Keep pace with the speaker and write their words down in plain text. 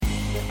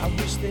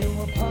there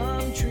were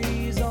palm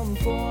trees on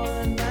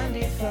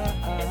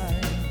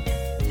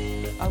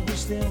 495. I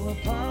wish there were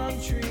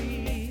palm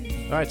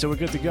trees. All right, so we're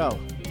good to go.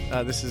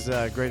 This is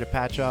Greater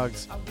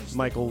Patchogue's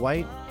Michael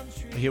White,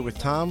 here with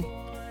Tom,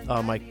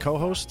 my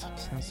co-host.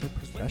 Sounds so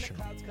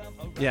professional.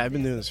 Yeah, I've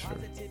been doing this for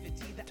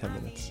 10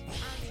 minutes.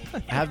 I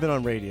have been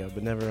on radio,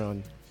 but never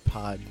on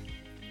podio.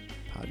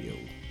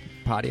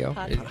 Patio.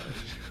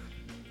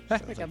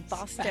 Like a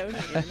Bostonian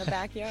in the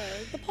backyard.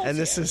 The And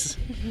this is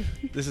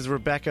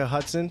Rebecca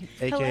Hudson,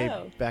 a.k.a.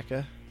 Hello.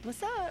 Becca.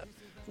 What's up?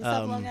 What's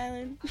up, Long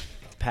Island?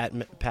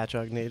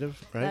 Patchogue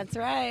native, right? That's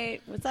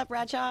right. What's up,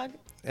 Patchogue?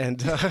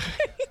 And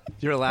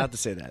you're allowed to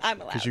say that. I'm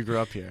allowed. Because you grew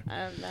up here.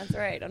 That's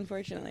right,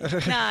 unfortunately.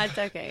 Nah, it's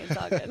okay. It's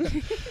all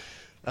good.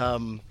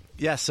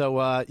 This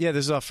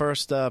is our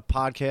first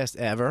podcast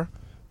ever.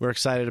 We're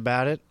excited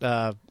about it.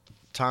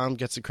 Tom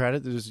gets the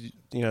credit. This is,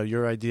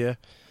 your idea.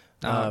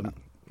 Well,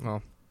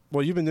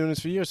 you've been doing this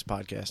for years, the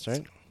podcast,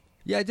 right?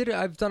 yeah, I did it.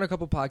 I've done a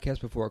couple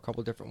podcasts before, a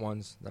couple different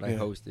ones that I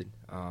hosted.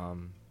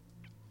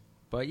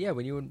 But yeah,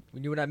 when you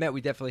and I met,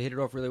 we definitely hit it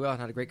off really well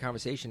and had a great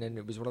conversation. And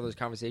it was one of those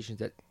conversations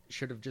that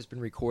should have just been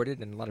recorded,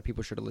 and a lot of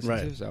people should have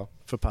listened to. So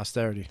for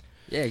posterity.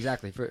 Yeah,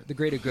 exactly, for the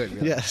greater good.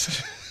 Really.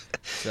 Yes.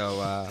 So.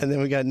 And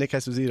then we got Nick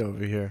Esposito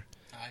over here.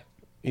 Hi.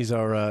 He's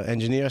our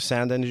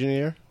sound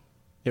engineer.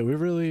 Yeah, we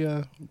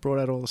really brought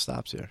out all the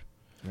stops here.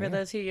 For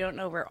those who don't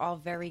know, we're all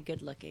very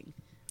good looking.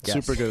 Yes.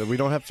 Super good. We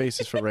don't have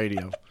faces for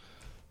radio,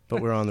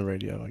 but we're on the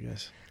radio, I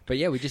guess. But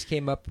yeah, we just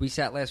came up. We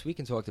sat last week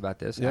and talked about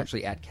this. Yep.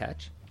 Actually, at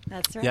Catch.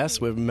 That's right. Yes,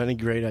 where many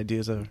great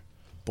ideas are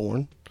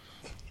born.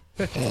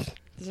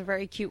 There's a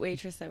very cute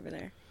waitress over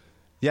there.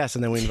 Yes,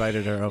 and then we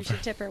invited her You over.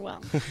 should tip her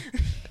well.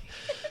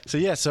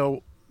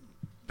 So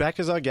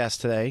Becca's our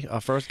guest today, our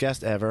first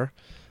guest ever.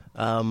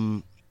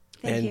 Thank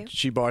you.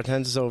 She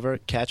bartends over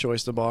at Catch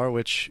Oyster Bar,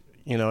 which,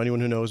 anyone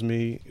who knows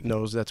me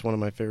knows that's one of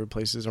my favorite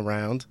places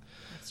around.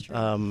 That's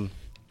true.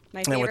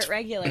 My favorite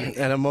regular.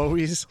 And I'm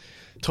always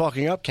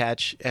talking up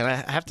Catch, and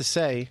I have to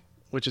say,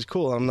 which is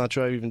cool, I'm not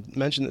sure I even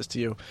mentioned this to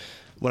you,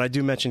 when I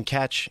do mention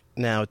Catch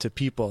now to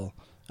people,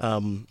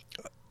 on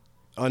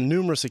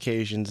numerous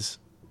occasions,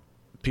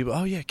 people,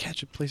 oh yeah, Catch,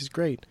 the place is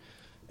great.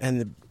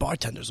 And the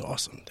bartender's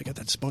awesome. They got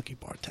that spunky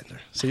bartender.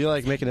 So you're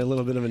like making a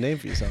little bit of a name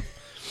for yourself.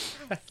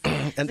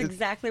 That's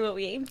exactly what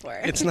we aim for.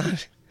 It's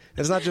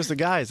not just the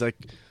guys,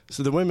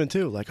 so the women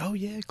too, like, oh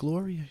yeah,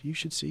 Gloria, you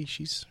should see,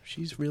 she's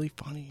really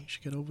funny, you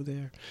should get over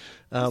there.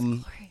 I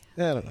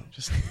don't know,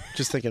 just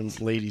thinking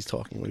of ladies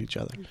talking with each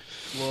other.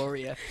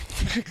 Gloria.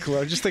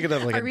 Just thinking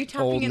of like Are we an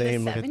talking old in the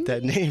name, like a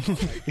dead name.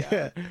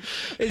 Yeah.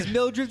 Is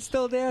Mildred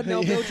still there?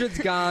 No, Mildred's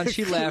gone.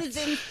 She left.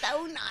 It's been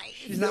so nice.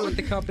 She's not with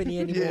the company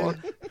anymore.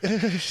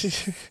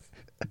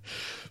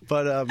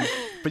 But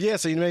yeah,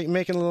 so you're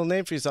making a little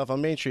name for yourself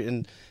on Main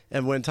Street,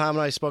 and when Tom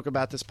and I spoke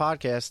about this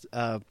podcast,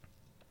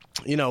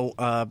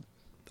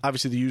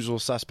 obviously the usual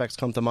suspects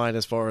come to mind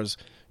as far as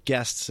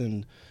guests,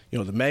 and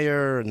the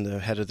mayor and the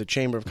head of the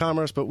Chamber of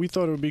Commerce. But we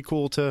thought it would be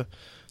cool to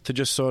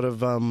just sort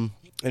of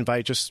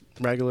invite just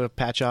regular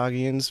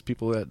Patchogians,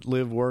 people that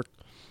live, work,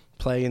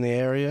 play in the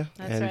area.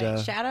 That's right.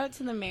 Shout out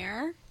to the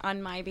mayor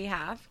on my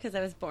behalf, because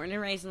I was born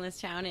and raised in this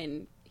town,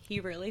 and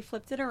he really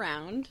flipped it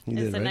around.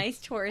 It's a nice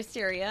tourist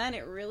area, and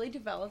it really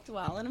developed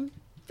well, and I'm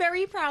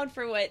very proud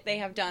for what they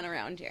have done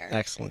around here.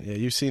 Excellent. Yeah,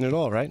 you've seen it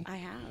all, right? I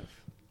have.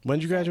 When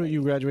did you graduate?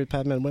 You graduated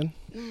Pat Med when?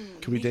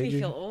 Can we date Makes you?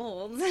 me feel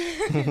old.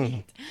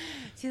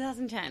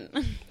 2010.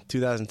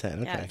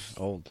 2010. Okay, Yes.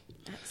 old.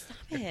 Stop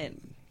it.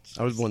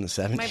 I was born in the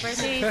 70s. My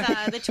birthday is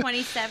the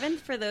 27th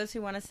for those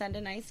who want to send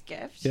a nice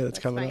gift. Yeah, that's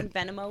coming fine. up.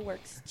 Venmo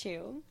works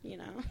too,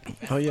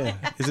 Oh yeah,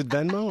 is it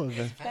Venmo? Or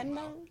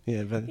Venmo?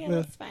 Yeah, Yeah,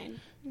 that's fine.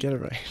 Get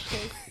it right.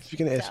 If you're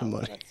gonna ask for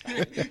money,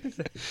 That's fine.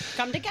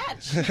 Come to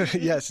Catch.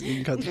 yes, you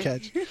can come to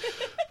Catch.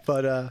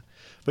 But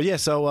yeah,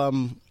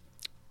 so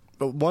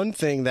but one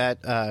thing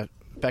that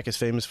Becca's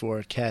famous for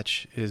at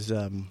Catch is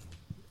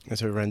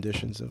her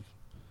renditions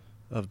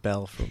of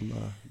Belle from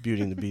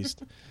Beauty and the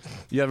Beast.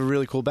 You have a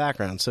really cool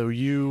background. So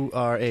you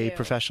are a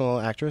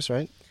professional actress,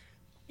 right?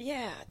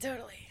 Yeah,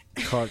 totally.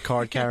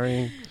 Card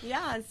carrying.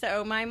 Yeah,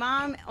 so my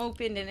mom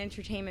opened an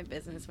entertainment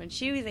business when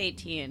she was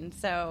 18.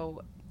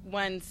 So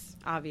once,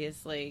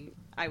 obviously,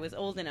 I was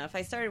old enough,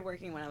 I started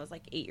working when I was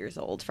like 8 years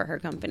old for her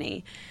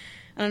company.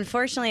 And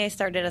unfortunately, I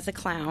started as a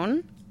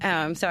clown.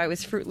 So I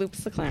was Fruit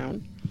Loops the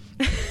clown.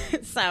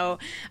 So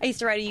I used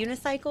to ride a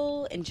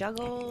unicycle and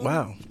juggle.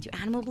 Wow. Do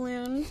animal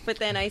balloons. But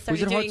then I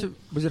started doing...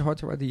 Was it hard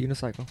to ride the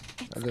unicycle?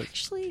 It's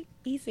actually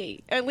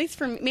easy. At least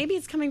for me. Maybe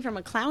it's coming from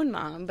a clown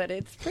mom, but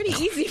it's pretty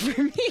easy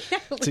for me.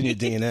 It's in your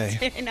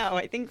DNA. No,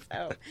 I think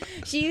so.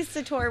 She used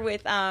to tour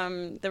with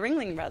the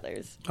Ringling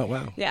Brothers. Oh,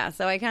 wow. Yeah,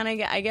 so I kind of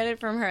get it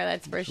from her,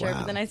 that's for sure.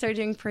 Wow. But then I started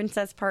doing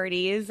princess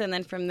parties, and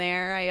then from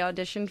there I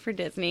auditioned for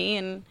Disney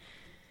and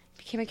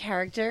became a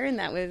character, and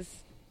that was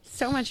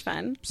so much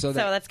fun. So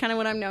that's kind of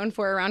what I'm known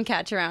for around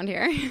Catch around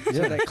here. So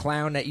that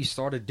clown that you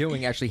started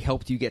doing actually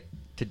helped you get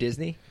to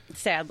Disney?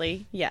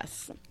 Sadly,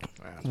 yes.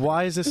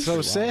 Why is this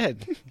so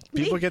sad?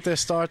 People get their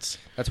starts.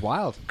 That's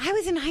wild. I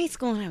was in high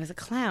school and I was a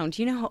clown.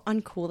 Do you know how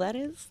uncool that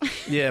is?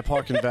 Yeah,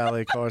 parking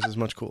valet cars is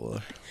much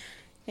cooler.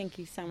 Thank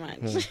you so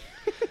much.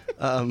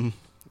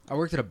 I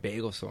worked at a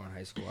bagel store in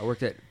high school. I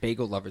worked at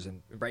Bagel Lovers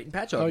right in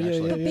Patchogue, Oh, yeah,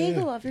 actually. But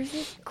Bagel Lovers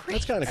is great.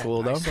 That's kind of cool,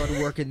 I though.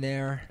 started working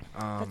there.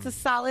 That's a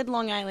solid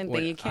Long Island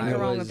when thing. You can't I go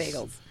wrong with was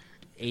bagels.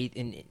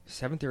 in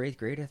 7th or 8th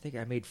grade, I think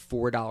I made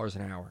 $4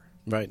 an hour.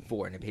 Right.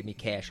 And they paid me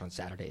cash on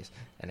Saturdays,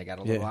 and I got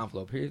a little Yeah.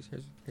 envelope. Here's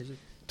a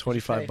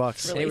 $25.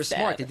 Really and they were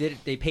smart. sad.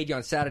 They paid you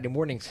on Saturday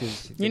mornings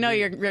because You know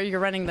you're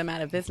running them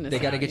out of business. they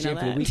got to now, get you in know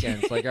for the that.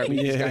 weekends. Like, all right, we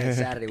need this Yeah. guy on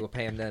Saturday. We'll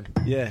pay him then.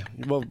 Yeah.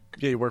 Well,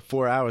 yeah, you work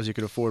 4 hours, you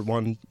could afford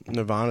one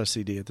Nirvana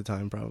CD at the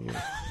time, probably.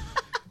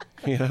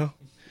 You know?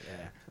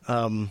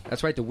 Yeah.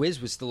 That's right. The Wiz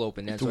was still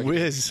open then. The so I could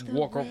Wiz.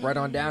 walk right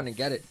on down and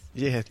get it.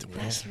 Yeah.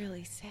 That's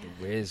really sad.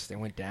 Wiz. They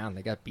went down.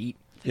 They got beat.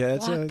 Yeah,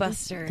 it's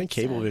Blockbuster, I think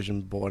it's,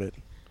 Cablevision bought it.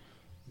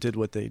 Did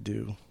what they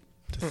do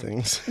to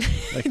things.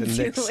 Like the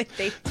Do Knicks. what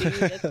they do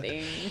the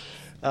thing.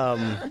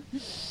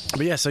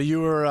 But yeah, so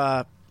you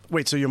were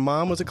wait, so your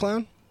mom was a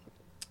clown?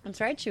 That's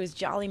right. She was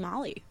Jolly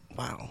Molly.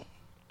 Wow.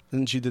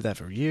 And she did that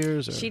for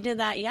years? Or? She did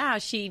that. Yeah,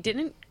 she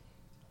didn't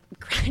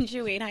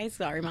graduate high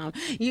school. Sorry, Mom.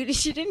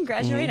 She didn't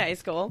graduate high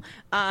school.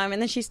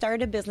 And then she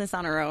started a business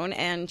on her own,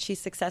 and she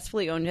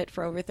successfully owned it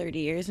for over 30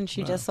 years, and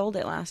she just sold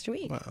it last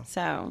week. Wow.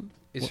 So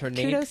Is her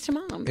name? kudos to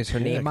Mom. Is her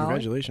Yeah, name Molly?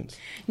 congratulations.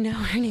 No,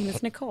 her name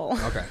is Nicole.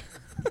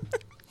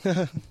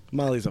 Okay.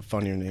 Molly's a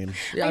funnier name.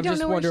 Yeah, I I'm don't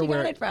just know where she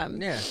wondering got it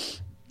from. Yeah.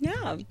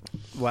 Yeah.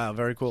 Wow,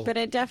 very cool. But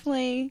it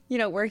definitely,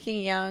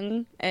 working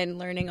young and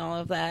learning all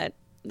of that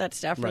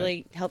stuff Right.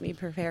 really helped me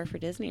prepare for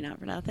Disney, not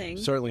for nothing.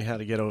 Certainly had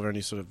to get over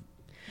any sort of,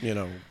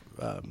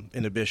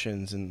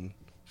 inhibitions and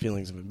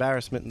feelings of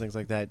embarrassment and things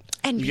like that.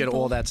 And you get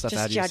people all that stuff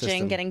just out of your judging,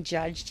 system. getting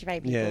judged by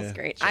people Yeah, is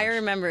great. judged. I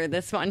remember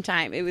this one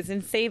time. It was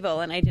in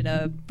Sayville, and I did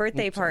a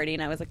birthday party,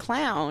 and I was a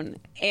clown.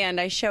 And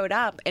I showed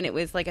up, and it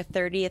was like a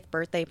 30th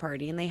birthday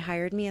party, and they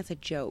hired me as a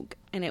joke.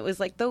 And it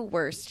was like the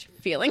worst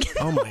feeling.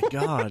 Oh my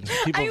God.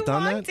 People I have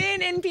done walked that?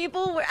 in, and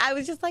people were, I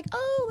was just like,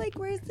 oh, like,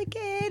 where's the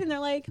kid? And they're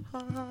like, ha,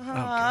 ha,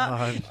 ha.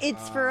 God.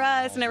 It's for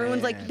us. And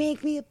everyone's like, man.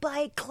 make me a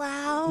bike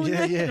clown.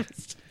 Yeah, yeah.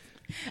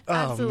 Oh,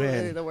 Absolutely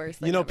man. the worst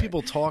thing You know, ever.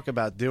 people talk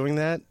about doing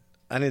that.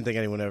 I didn't think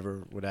anyone ever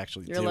would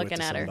actually You're do looking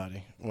it to at her.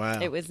 somebody. Wow.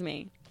 It was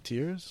me.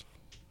 Tears?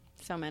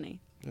 So many.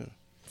 Yeah.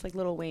 It's like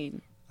Little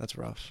Wayne. That's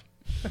rough.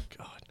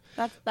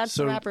 God. That's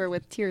So- the rapper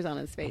with tears on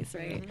his face,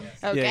 right?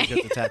 Yeah, Okay. you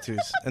got the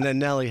tattoos. And then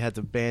Nelly had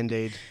the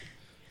Band-Aid.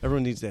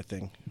 Everyone needs their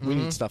thing. We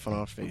need stuff on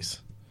our face.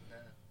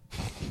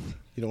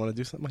 You don't want to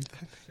do something like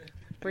that?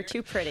 We're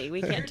too pretty.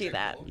 We can't do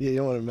that. Yeah, you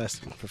don't want to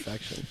mess with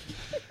perfection.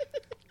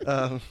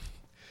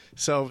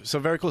 So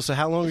very cool. So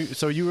how long?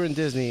 So you were in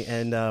Disney,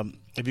 and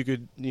if you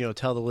could,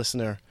 tell the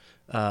listener,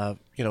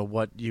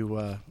 what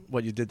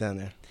you did down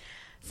there.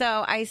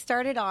 So I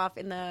started off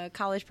in the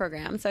college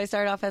program. So I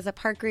started off as a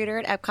park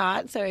greeter at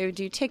Epcot. So I would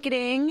do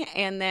ticketing,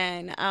 and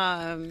then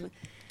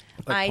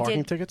Like parking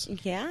did tickets?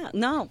 Yeah,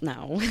 no.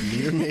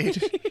 Meter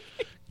maid?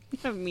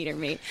 A meter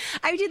me.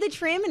 I would do the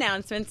tram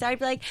announcements. I'd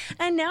be like,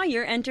 and now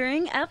you're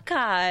entering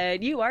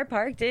Epcot. You are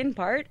parked in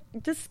Part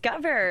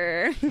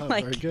Discover. Oh,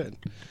 very good.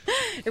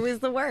 It was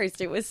the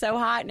worst. It was so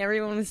hot, and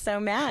everyone was so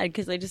mad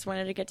because they just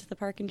wanted to get to the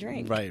park and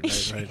drink. Right.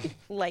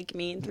 Like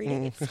me in 3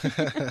 days.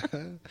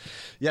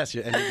 Yes,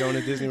 and you're going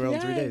to Disney World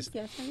in 3 days.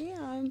 Yes, I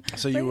am.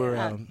 So But you were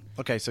yeah.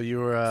 okay. So you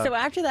were. So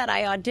after that,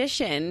 I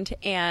auditioned,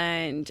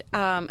 and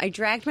I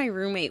dragged my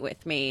roommate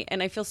with me,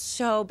 and I feel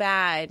so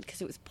bad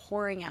because it was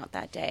pouring out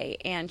that day,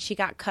 and she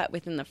got cut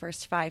within the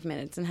first 5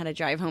 minutes and had to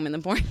drive home in the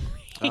pouring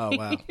rain. Oh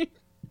wow.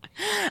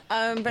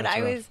 But That's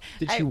I rough. was.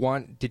 Did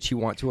she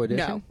want to audition?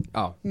 No.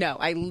 Oh. No,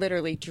 I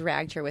literally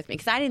dragged her with me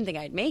because I didn't think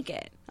I'd make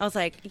it. I was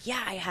like,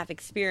 yeah, I have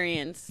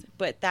experience,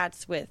 but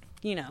that's with,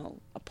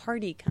 a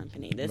party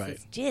company. This Right.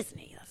 is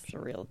Disney. That's the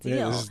real deal.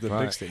 Yeah, this is the big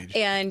Right. stage.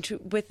 And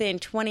within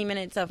 20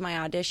 minutes of my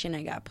audition,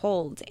 I got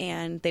pulled,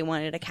 and they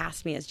wanted to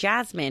cast me as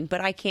Jasmine,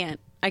 but I couldn't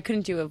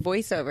do a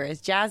voiceover as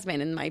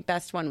Jasmine, and my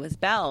best one was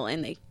Belle,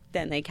 and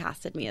then they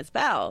casted me as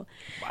Belle.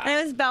 And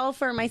I was Belle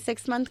for my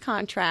 6-month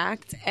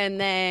contract, and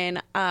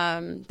then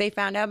they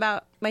found out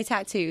about my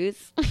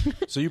tattoos.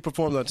 So you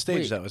performed on stage.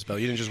 Wait. That was Belle.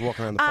 You didn't just walk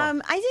around the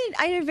park.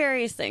 I did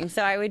various things.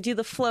 So I would do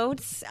the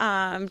floats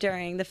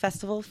during the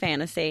Festival of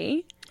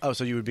Fantasy. Oh,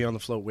 so you would be on the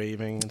float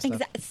waving and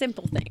stuff.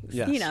 Simple things.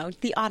 Yes.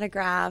 The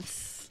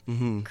autographs,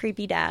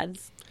 creepy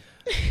dads.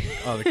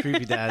 Oh, the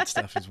creepy dad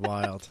stuff is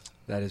wild.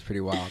 That is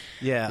pretty wild.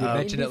 Yeah. You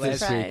mentioned it You'd be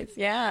last week. surprised.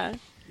 Yeah.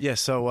 Yeah.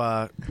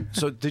 So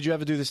did you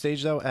ever do the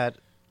stage though at?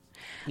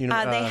 They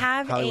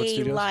have Hollywood a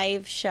Studios?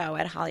 live show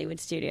at Hollywood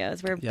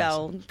Studios where Yes.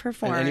 Belle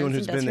performs And anyone and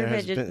who's does been her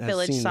there has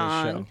Village seen this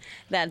song. show.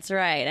 That's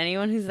right.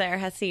 Anyone who's there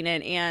has seen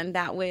it, and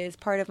that was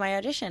part of my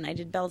audition. I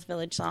did Belle's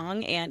Village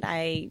song, and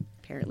I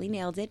apparently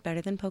nailed it better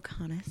than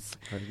Pocahontas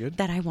Very good.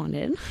 that I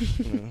wanted.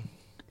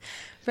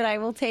 But I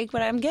will take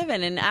what I'm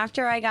given. And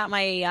after I got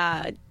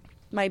my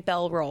my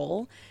Belle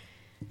role,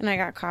 and I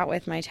got caught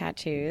with my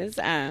tattoos,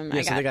 Yeah,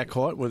 so they got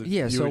caught with.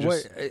 Yeah. you So were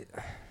what? just-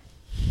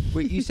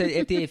 Wait, you said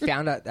if they had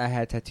found out I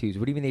had tattoos,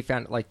 what do you mean they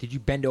found? Like, did you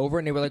bend over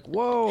and they were like,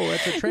 "Whoa,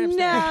 that's a tramp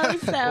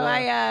stamp"? No,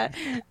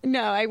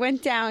 so I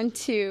went down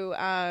to.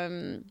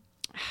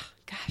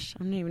 Gosh,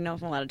 I don't even know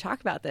if I'm allowed to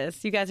talk about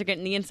this. You guys are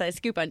getting the inside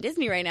scoop on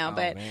Disney right now,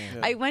 but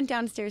I went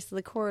downstairs to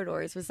the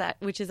corridors,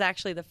 which is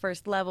actually the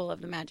first level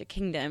of the Magic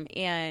Kingdom,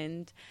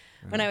 and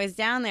when I was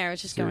down there, I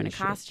was just going to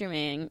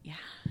costuming,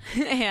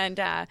 and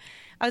I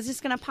was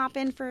just going to pop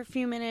in for a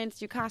few minutes,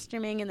 do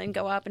costuming, and then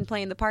go up and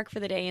play in the park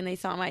for the day, and they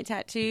saw my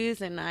tattoos,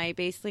 and I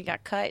basically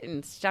got cut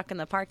and stuck in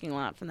the parking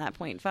lot from that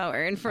point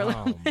forward.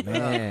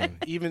 Man.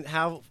 Even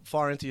how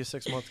far into your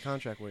 6-month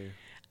contract were you?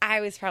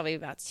 I was probably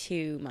about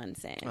 2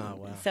 months in. Oh,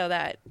 wow. So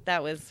that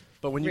was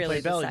But when you really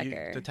played Belle,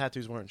 sucker. the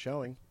tattoos weren't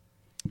showing.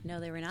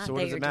 No, they were not. So what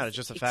They does were it matter?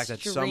 Just the fact that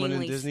someone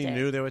in Disney extremely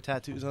knew stiff. there were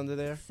tattoos under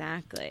there?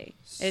 Exactly.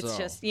 So- It's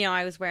just,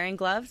 I was wearing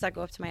gloves that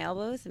go up to my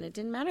elbows, and it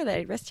didn't matter that I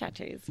had wrist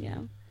tattoos,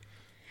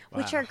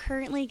 which Wow. are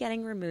currently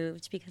getting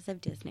removed because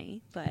of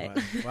Disney. But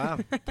Wow.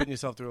 Putting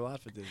yourself through a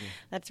lot for Disney.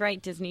 that's right,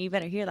 Disney. You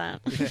better hear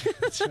that. Yeah,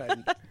 that's right.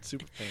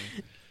 Super fan.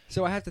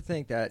 So I have to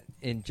think that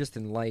in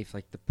life,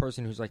 like the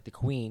person who's like the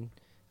queen,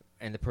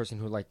 and the person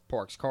who like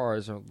parks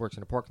cars or works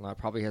in a parking lot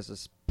probably has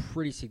this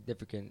pretty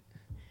significant,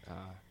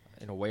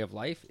 in a way of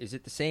life. Is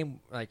it the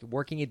same like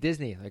working at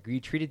Disney? Like, are you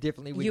treated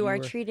differently? When You are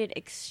were... treated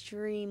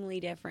extremely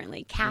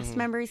differently. Cast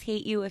members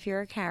hate you if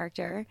you're a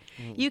character.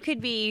 You could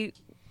be,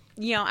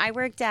 I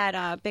worked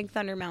at Big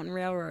Thunder Mountain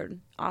Railroad,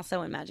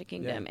 also in Magic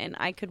Kingdom, and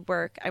I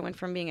went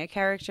from being a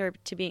character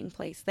to being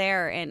placed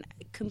there, and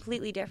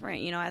completely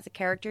different. As a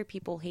character,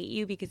 people hate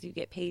you because you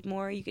get paid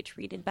more, you get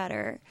treated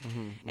better,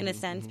 in a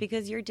sense,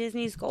 because you're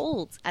Disney's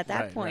gold at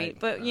that point.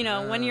 But,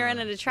 when you're in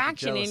an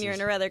attraction and you're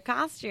in a regular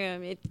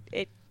costume,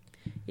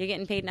 you're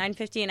getting paid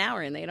 $9.50 an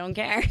hour, and they don't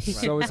care.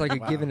 So it's like a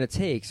give and a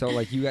take. So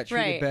like you got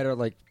treated better,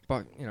 like,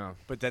 but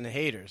But then the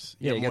haters.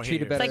 Yeah, you got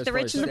treated better. It's like the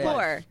rich and the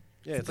poor.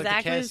 Yeah, it's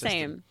exactly like the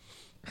same.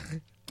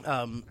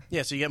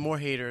 So you get more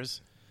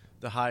haters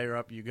the higher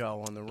up you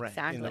go on the rank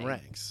in the Exactly.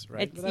 ranks,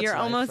 right? It's, But that's you're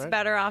life, almost right?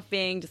 better off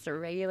being just a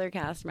regular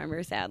cast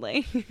member,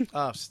 sadly.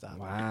 Oh, stop.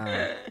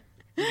 wow.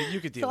 You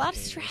could It's deal a lot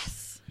with of haters.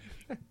 stress.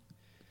 A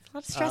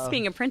lot of stress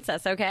being a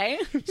princess, okay?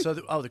 So,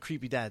 the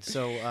creepy dad.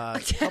 So, a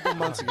couple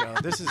months ago,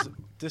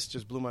 this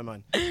just blew my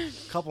mind. A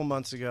couple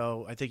months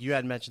ago, I think you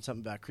had mentioned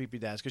something about creepy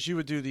dads because you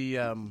would do the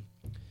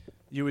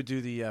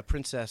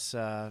princess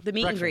The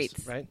meet and breakfast,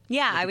 greets, right?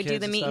 Yeah, With I the would do kids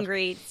the and meet and stuff?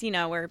 greets.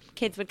 Where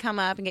kids would come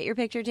up and get your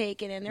picture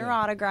taken and their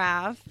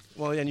autograph.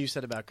 Well, and you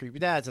said about creepy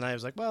dads, and I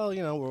was like, well,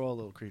 we're all a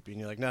little creepy, and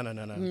you're like, no.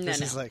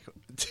 This is like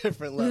a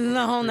different level. This is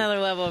of a whole creepy. nother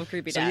level of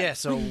creepy dad.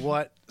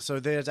 So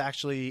there's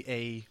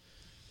actually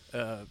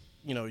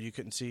you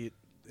couldn't see it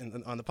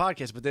on the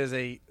podcast, but there's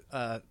a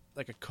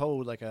like a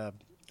code, like a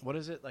what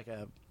is it, like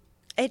a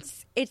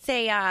It's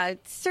a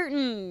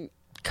certain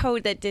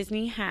code that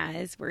Disney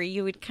has where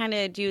you would kind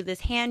of do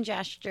this hand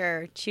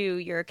gesture to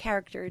your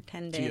character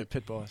attendant to your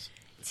pit boss.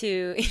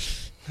 to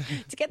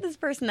get this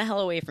person the hell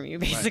away from you,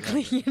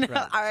 basically. Right.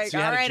 All right, So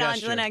you had a on to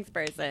gesture. the next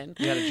person.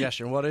 You had a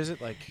gesture. And what is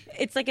it like?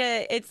 It's like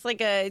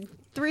a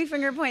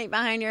 3-finger point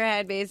behind your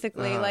head,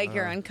 basically, like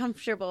you're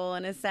uncomfortable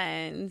in a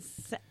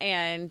sense,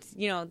 and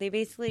they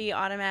basically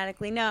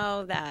automatically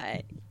know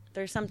that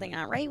there's something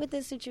not right with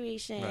this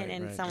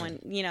situation, someone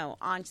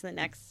on to the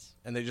next.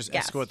 And they just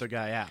guest. escort the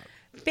guy out.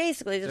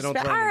 Basically, just don't be,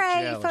 throw all them in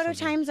right, jail or photo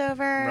something. time's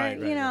over. Right,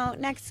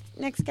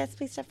 Next guest,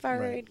 please step forward,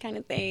 Right. kind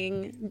of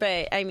thing.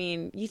 But I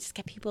mean, you just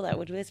get people that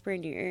would whisper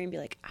in your ear and be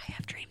like, "I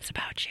have dreams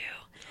about you,"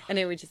 and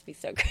it would just be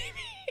so creepy.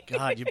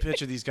 God, you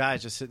picture these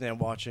guys just sitting there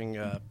watching,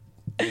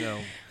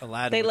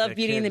 Aladdin. They with love their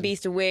Beauty and the kid.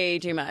 Beast way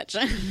too much.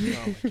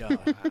 Oh my God!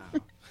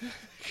 Wow.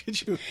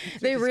 Could you?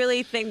 They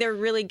really think they're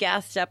really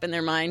gassed up in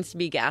their minds to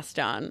be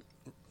Gaston,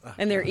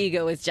 and their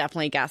ego is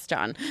definitely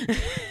Gaston. Yeah,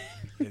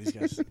 these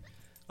guys,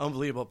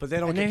 unbelievable. But they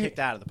don't get kicked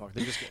out of the park.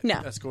 They just get No.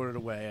 escorted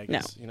away. I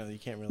guess you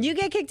can't really. You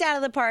get kicked out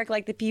of the park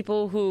like the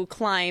people who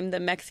climb the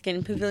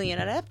Mexican pavilion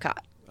at Epcot.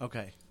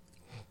 Okay.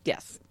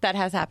 Yes, that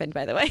has happened,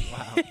 by the way.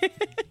 Wow.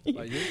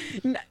 About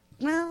you?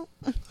 Well,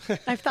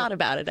 I've thought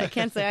about it. I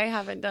can't say I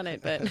haven't done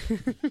it, but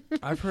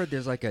I've heard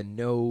there's like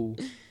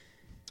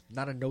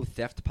not a no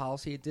theft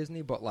policy at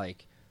Disney, but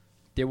like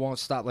they won't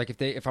stop. Like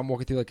if I'm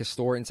walking through like a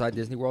store inside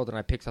Disney World and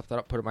I pick something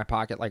up, put it in my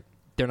pocket, like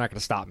they're not going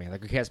to stop me.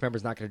 Like a cast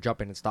member's not going to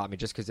jump in and stop me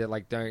just because they're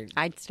like,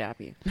 I'd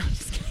stop you. No, I'm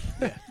just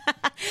kidding.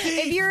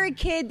 If you're a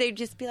kid, they'd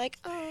just be like,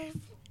 "Oh,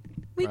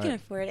 we can Right.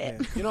 afford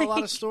it." Yeah. A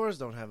lot of stores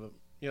don't have it.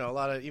 A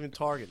lot of even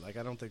Target. Like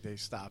I don't think they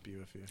stop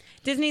you if you.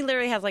 Disney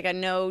literally has like a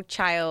no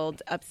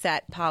child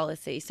upset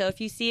policy. So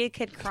if you see a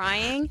kid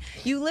crying,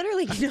 you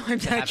literally, I'm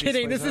not Happy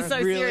kidding. This Space is so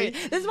Really?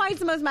 serious. This is why it's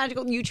the most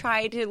magical. You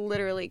try to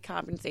literally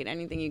compensate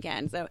anything you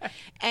can. So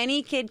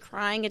any kid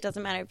crying, it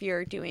doesn't matter if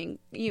you're doing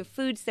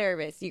food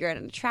service, you're at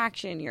an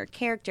attraction, you're a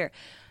character.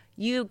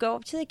 You go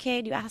up to the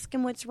kid, you ask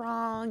him what's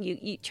wrong,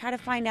 you try to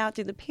find out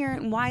through the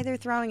parent why they're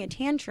throwing a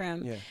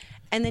tantrum. Yeah.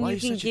 And then Why you are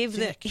you can such a give the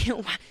dick?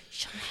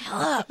 shut the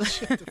hell up.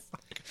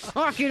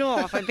 Fuck it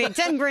off. I paid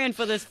 $10,000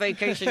 for this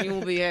vacation. You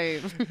will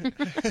behave.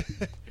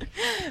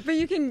 But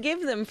you can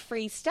give them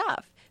free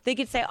stuff. They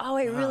could say, oh,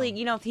 I really,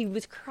 if he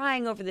was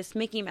crying over this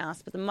Mickey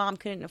Mouse, but the mom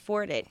couldn't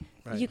afford it,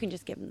 you can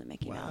just give him the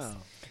Mickey Mouse.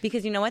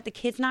 Because you know what? The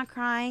kid's not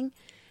crying.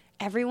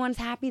 Everyone's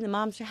happy. The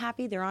moms are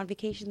happy. They're on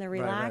vacation. They're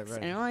relaxed.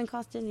 And it only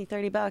costs Disney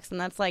 $30, and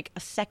that's like a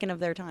second of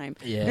their time.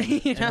 Yeah. And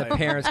the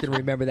parents can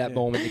remember that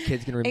moment. The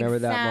kids can remember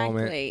that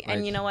moment. Exactly.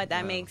 And you know what?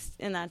 That makes,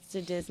 and that's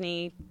the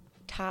Disney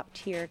top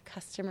tier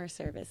customer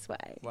service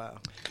way. Wow.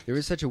 There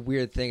is such a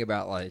weird thing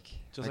about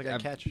just like I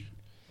catch.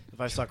 If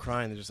I start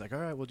crying, they're just like, all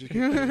right, we'll just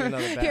give you another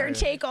barrier. Here,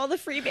 take all the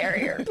free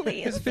barrier,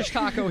 please. There's a fish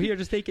taco here.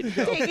 Just take it and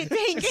go. Take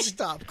it.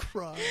 Stop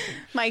crying.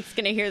 Mike's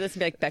going to hear this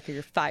and be like, Becca,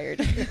 you're fired.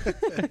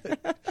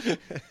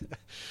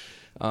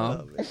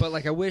 But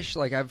like, I wish,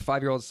 like, I have a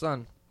 5-year-old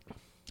son.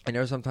 I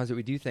know sometimes that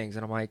we do things,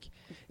 and I'm like,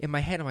 in my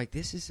head, I'm like,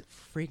 this is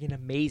friggin'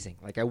 amazing.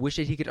 Like, I wish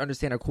that he could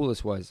understand how cool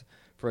this was.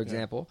 For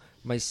example,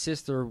 my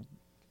sister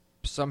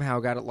somehow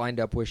got it lined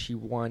up where she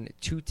won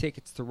 2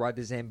 tickets to ride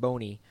the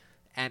Zamboni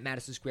at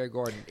Madison Square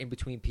Garden in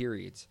between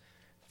periods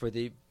for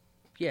the,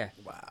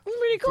 wow,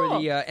 pretty cool. for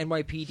the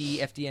NYPD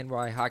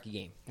FDNY hockey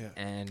game. Yeah.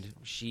 And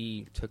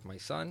she took my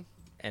son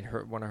and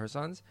one of her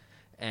sons,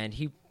 and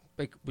he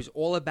was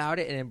all about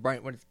it. And then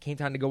Brian, when it came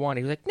time to go on,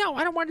 he was like, "No,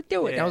 I don't want to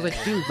do it." And I was like,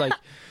 "Dude, like,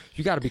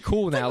 you got to be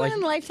cool now." Like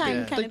one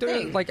lifetime kind of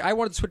thing. Like, I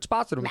wanted to switch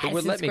spots with him. They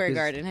wouldn't Madison let me Square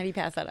Garden. How do you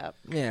pass that up?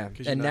 Yeah,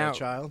 Because and you're not now a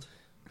child.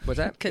 what's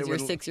that? Because you're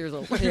 6 years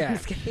old. Yeah,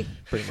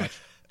 pretty much.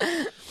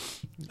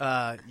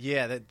 I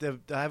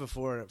have a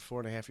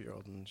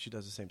 4.5-year-old, and she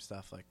does the same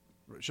stuff. Like,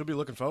 she'll be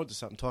looking forward to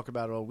something, talk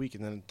about it all week,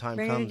 and then time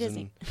Bring her to comes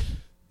Disney.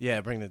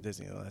 and bring her to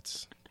Disney.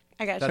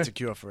 I got That's a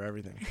cure for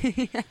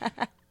everything.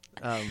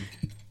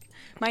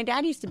 My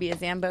dad used to be a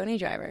Zamboni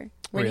driver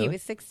when he Really?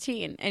 was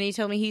 16, and he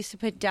told me he used to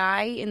put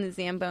dye in the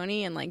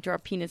Zamboni and like draw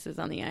penises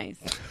on the ice.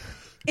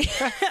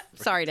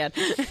 Sorry, Dad.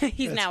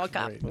 He's now a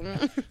cop.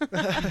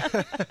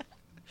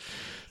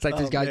 It's like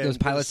those guys, man, those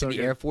pilots that's so in the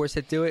good. Air Force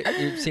that do it.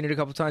 You've seen it a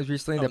couple times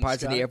recently. Oh, The in the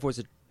pilots in the sky? Air Force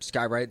that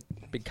skyride,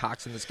 big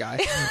cocks in the sky.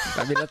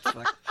 I mean, that's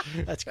like,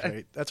 That's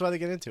great. That's why they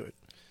get into it.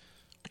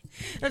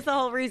 That's the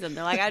whole reason.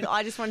 They're like,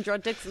 I just want to draw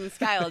dicks in the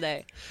sky all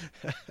day.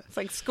 It's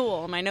like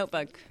school in my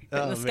notebook in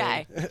Oh, the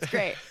sky. man. It's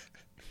great.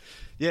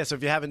 Yeah, so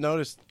if you haven't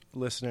noticed,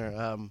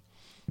 listener,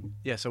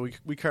 so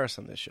we curse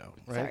on this show,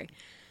 right?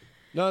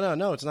 Sorry.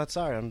 No, it's not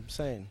sorry. I'm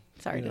saying.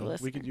 Sorry to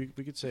listen.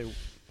 We could say,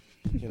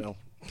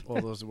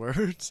 all those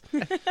words.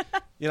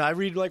 I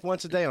read like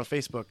once a day on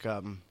Facebook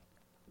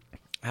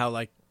how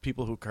like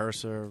people who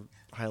curse are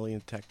highly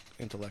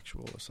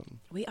intellectual or something.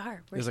 We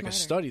are. We're There's like smarter. a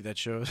study that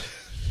shows.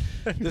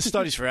 This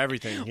study's for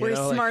everything. We're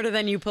smarter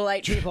than you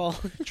polite people.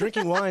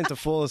 Drinking wine to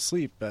fall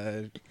asleep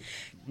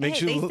makes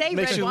Hey, you they say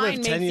makes red you wine live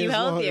makes 10 you years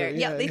healthier. longer.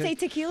 Yeah, they say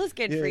tequila's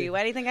good for you.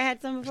 Why do you think I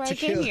had some before I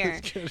came here?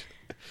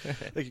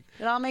 Like,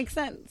 It all makes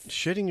sense.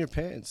 shitting your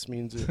pants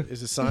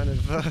is a sign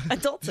of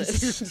Adulthood.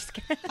 Just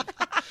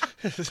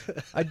kidding.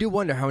 I do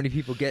wonder how many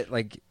people get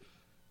like,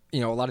 a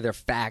lot of their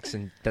facts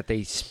and that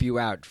they spew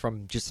out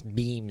from just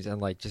memes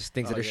and like just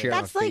things that are shared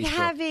That's on like Facebook.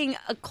 having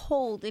a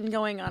cold and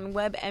going on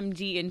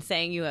WebMD and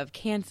saying you have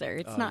cancer.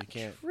 It's Oh, not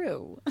you can't.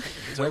 true.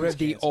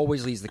 WebMD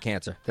always leads the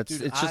cancer. It's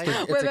just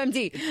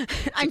WebMD.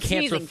 I'm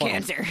cancer sneezing funnel.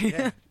 cancer.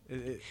 Yeah.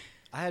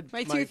 I had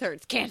My tooth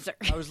hurts. Cancer.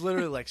 I was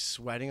literally like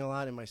sweating a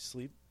lot in my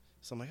sleep.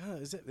 So I'm like,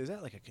 is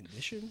that like a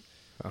condition?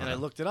 And I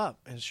looked it up,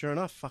 and sure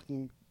enough,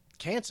 fucking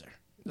cancer.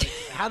 Like,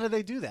 how do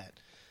they do that?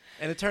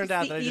 And it turned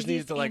out the that I just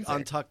needed to like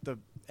easiest untuck the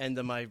end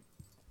of my,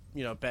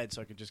 bed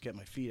so I could just get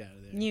my feet out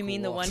of there. and You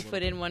mean cool the off 1 a little foot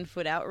bit. in, 1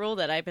 foot out rule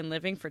that I've been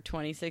living for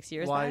 26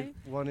 years Why by?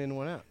 one in,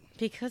 one out?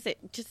 Because it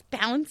just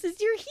balances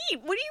your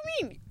heat. What do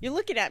you mean? You're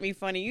looking at me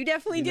funny. You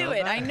definitely You do know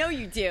it. that? I know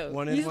you do.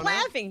 One in, He's one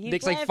out? laughing. He's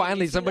Nick's like, laughing.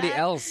 finally You see somebody that?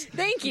 else.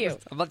 Thank you.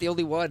 I'm not the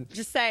only one.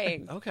 Just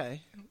saying.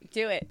 Okay,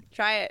 Do it.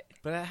 Try it.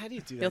 but how do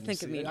you do that? You'll in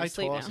think your of me in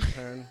sleep? your I sleep toss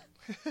now.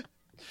 and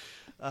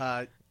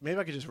turn. Maybe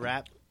I could just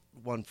wrap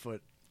 1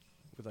 foot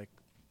with like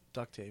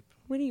duct tape.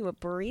 What are you, a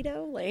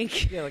burrito?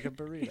 Like, Yeah, like a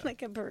burrito.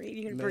 like a burrito?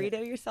 You Man.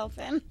 burrito yourself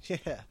in?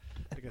 Yeah,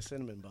 like a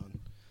cinnamon bun.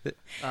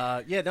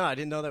 No, I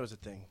didn't know that was a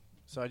thing.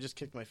 So I just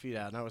kicked my feet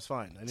out, and I was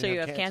fine. I didn't So you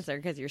have cancer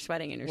because you're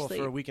sweating in your Well, sleep.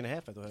 for a week and a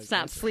half, I thought I had It's not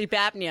cancer. sleep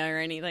apnea or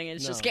anything.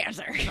 It's No. just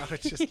cancer. No,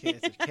 it's just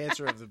cancer.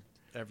 Cancer of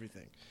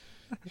everything.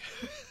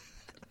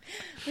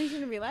 We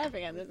shouldn't be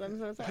laughing at this. I'm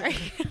so sorry.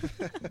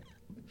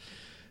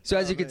 So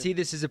as you can man. see,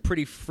 this is a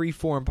pretty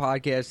free-form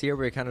podcast here.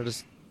 We're kind of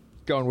just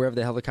going wherever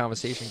the hell the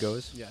conversation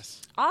goes.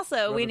 Yes.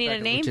 Also, we Rubber need a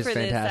Becca, name which is for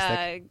this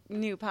fantastic.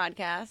 new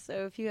podcast.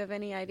 So if you have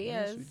any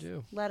ideas, we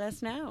do. let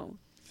us know.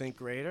 Think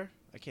greater.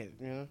 I can't.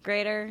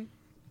 Greater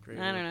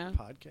Greater I don't know.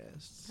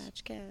 Podcasts.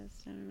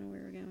 Patchcast. I don't know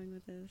where we're going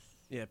with this.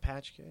 Yeah,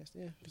 Patchcast.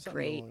 Yeah. something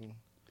Great. along-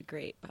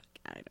 Great podcast.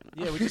 I don't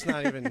know. Yeah, we're just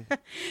not even.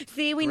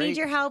 See, we Great. need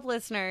your help,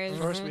 listeners.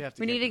 First, we have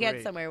to We get need to get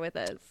great. somewhere with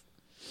us.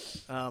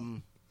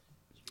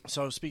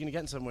 So speaking of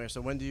getting somewhere,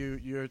 so when do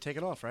you're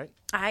taking off, right?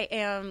 I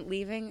am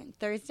leaving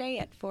Thursday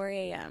at 4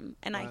 a.m.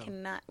 and I Wow.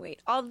 cannot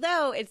wait.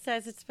 Although it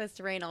says it's supposed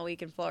to rain all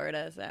week in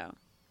Florida, so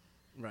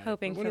Right.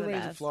 hoping When for it the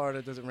rains in best.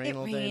 Florida, does it rain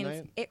all day and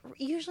night? It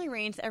usually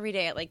rains every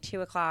day at like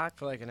 2:00.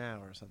 For like an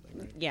hour or something,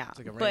 right? Yeah, It's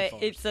like a but rainfall.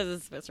 it says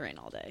it's supposed to rain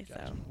all day.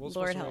 Gotcha. So Well, it's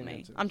Lord supposed to help rain me.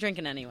 here, too. I'm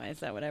drinking anyway,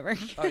 so whatever.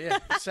 Oh, yeah.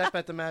 Except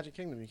at the Magic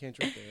Kingdom. You can't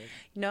drink there, right?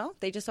 No,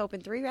 they just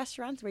opened 3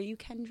 restaurants where you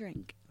can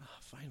drink. Oh,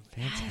 finally.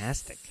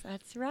 Fantastic. Yes,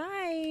 that's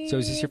right. So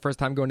is this your first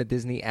time going to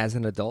Disney as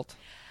an adult?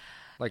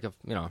 Like a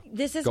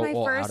This is go my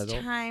all out first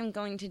adult? time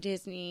going to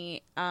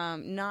Disney,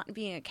 not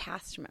being a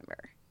cast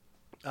member.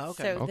 Oh,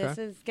 okay. So Okay. this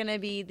is going to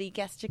be the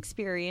guest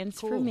experience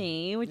for Cool.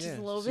 me, which Yeah, is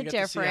a little so bit you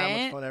get to see how much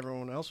different. fun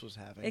everyone else was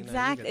having.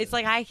 Exactly. It's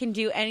like I can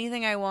do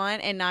anything I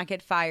want and not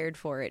get fired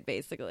for it,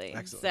 basically.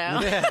 Excellent. So,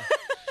 Yeah.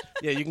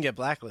 Yeah, you can get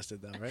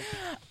blacklisted, though, right?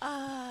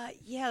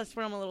 yeah, that's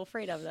what I'm a little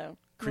afraid of, though.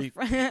 Creep.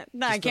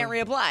 No, I Just can't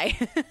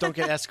reapply. Don't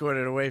get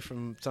escorted away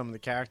from some of the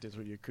characters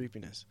with your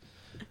creepiness.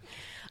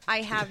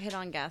 I have hit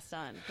on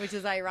Gaston, which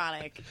is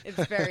ironic.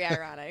 It's very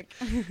ironic.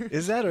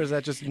 Is that, or is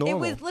that just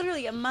normal? It was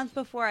literally a month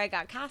before I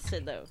got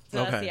casted, though. So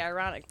that's Okay. the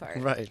ironic part.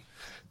 Right.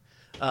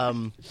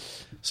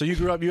 So you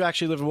grew up, you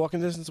actually live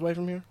walking distance away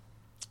from here?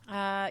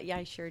 Yeah,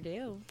 I sure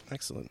do.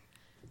 Excellent.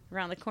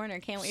 Around the corner.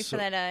 Can't wait So-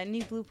 for that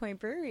new Blue Point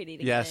Brewery to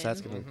get Yes, in.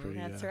 that's going to be pretty.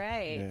 That's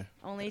right. Yeah.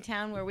 Only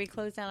town where we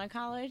closed down a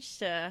college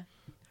to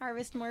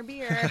harvest more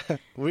beer.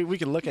 We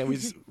can look at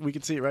it. We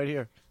can see it right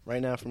here,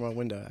 right now from our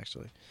window,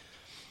 actually.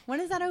 When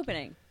is that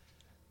opening?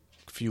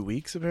 A few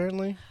weeks,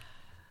 apparently.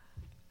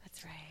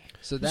 That's right.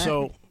 So that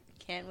So,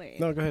 Can't wait.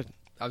 no, go ahead.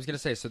 I was gonna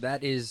say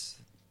that is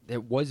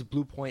it was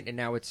Blue Point and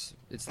now it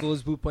still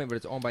is Blue Point, but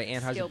it's owned by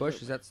Still Anheuser-Busch.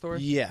 Blue Is that the story?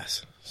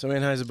 Yes. So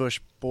Anheuser-Busch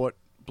bought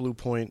Blue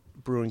Point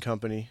Brewing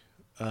Company.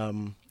 I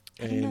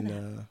didn't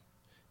know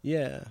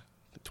Yeah,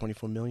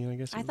 24 million, I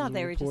guess. I it thought was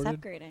they were just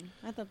reported. upgrading.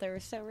 I thought they were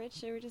so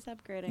rich they were just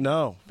upgrading.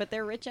 No. But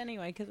they're rich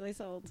anyway because they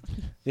sold.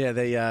 Yeah,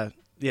 they.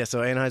 So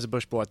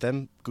Anheuser-Busch bought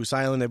them. Goose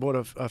Island. They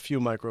bought a few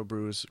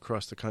microbrews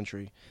across the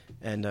country,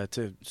 and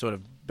to sort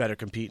of better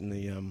compete in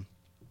the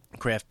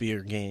craft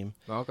beer game.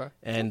 Oh, okay.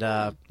 And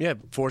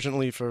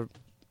fortunately for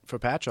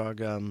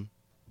Patchogue,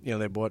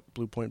 they bought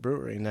Blue Point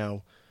Brewery.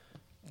 Now,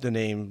 the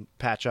name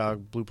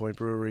Patchogue Blue Point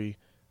Brewery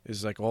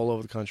is like all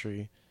over the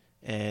country,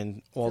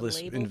 and all It's a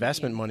this label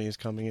investment name. money is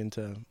coming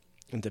into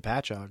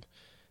Patchogue,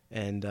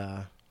 and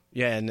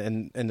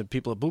and the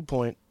people at Blue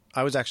Point.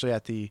 I was actually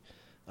at the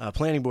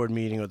planning board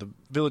meeting or the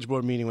village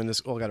board meeting when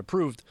this all got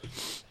approved,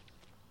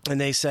 and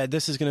they said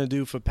this is going to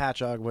do for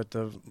Patchogue what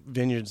the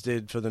vineyards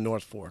did for the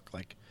North Fork.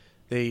 Like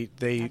they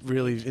That's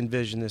really amazing.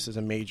 envision this as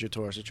a major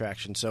tourist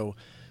attraction. So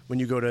when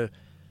you go to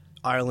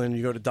Ireland,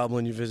 you go to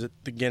Dublin, you visit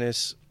the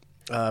Guinness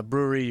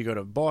brewery, you go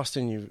to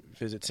Boston, you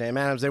visit Sam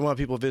Adams. They want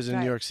people visiting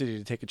Right. New York City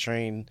to take a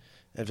train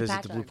and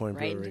visit the Blue Patchogue, Point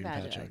right Brewery in into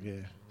Patchogue. Patchogue.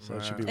 Yeah, so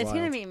it should be It's wild.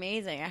 going to be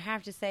amazing. I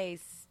have to say,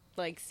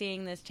 like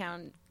seeing this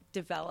town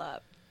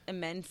develop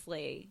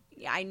immensely.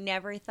 I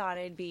never thought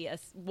it'd be a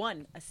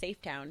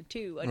safe town,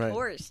 2 a Right.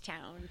 tourist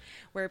town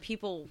where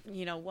people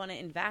want to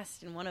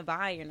invest and want to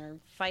buy and are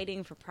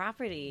fighting for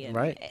property. And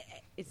Right.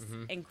 It's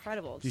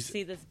incredible to These-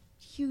 see this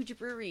huge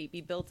brewery be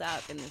built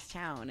up in this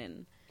town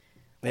and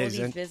all These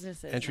these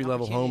businesses. and entry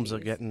level homes are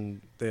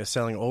opportunities. they're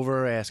selling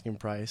over asking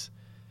price.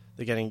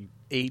 They're getting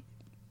 10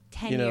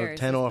 10 years,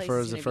 this place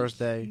offers is the gonna first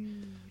be day.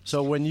 huge.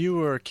 So when you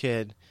were a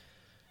kid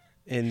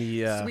in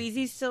the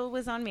Sweezy still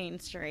was on Main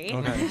Street.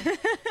 Okay.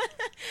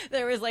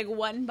 There was like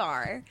one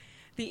bar.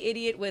 The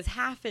Idiot was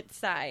half its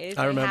size.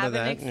 I remember They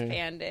haven't that, yeah.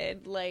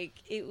 expanded. Like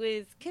it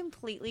was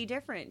completely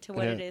different to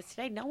what Yeah. it is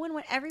today.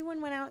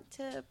 Everyone went out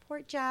to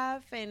Port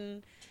Jeff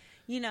and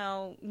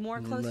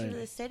more closer to Right.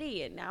 the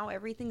city, and now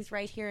everything's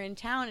right here in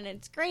town, and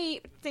it's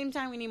great. At the same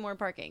time, we need more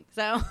parking.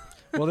 So,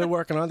 well, they're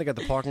working on. They got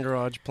the parking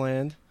garage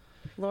planned.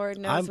 Lord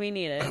knows we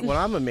need it. What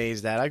I'm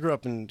amazed at, I grew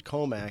up in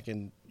Comac,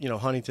 and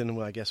Huntington,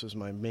 I guess, was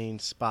my main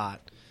spot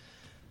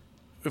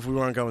if we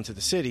weren't going to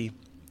the city.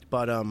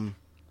 But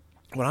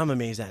what I'm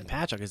amazed at in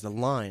Patchogue is the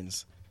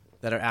lines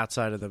that are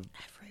outside of the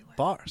Everywhere.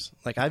 bars.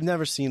 Like I've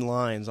never seen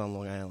lines on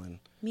Long Island.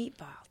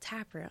 Meatball,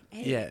 taproom,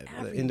 Yeah, the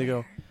everywhere.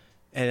 Indigo.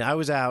 And I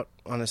was out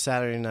on a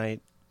Saturday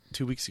night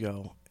 2 weeks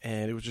ago,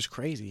 and it was just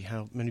crazy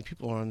how many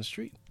people are on the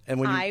street. And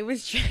when I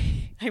wish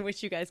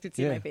you guys could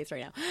see Yeah. my face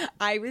right now.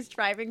 I was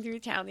driving through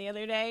town the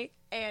other day,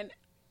 and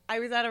I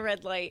was at a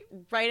red light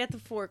right at the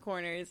Four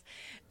Corners,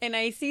 and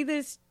I see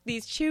these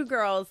 2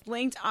 girls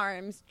linked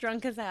arms,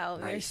 drunk as hell,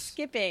 and they're Nice.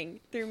 skipping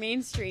through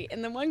Main Street.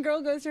 And then one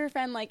girl goes to her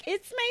friend like,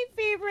 "It's my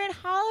favorite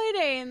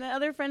holiday," and the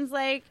other friend's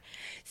like,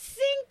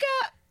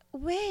 "Cinco,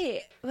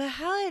 wait, what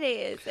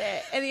holiday is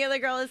it?" And the other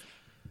girl is,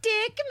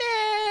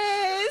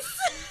 "Dickmas."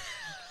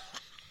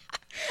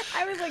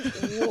 I was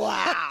like,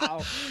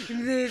 wow,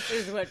 this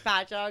is what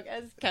Patchogue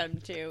has come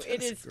to.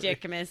 It is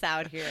Dickmas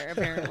out here,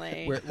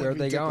 apparently. Where are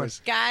they going?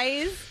 Ridiculous.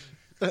 Guys,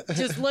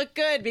 just look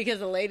good because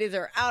the ladies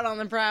are out on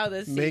the prowl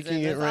this season.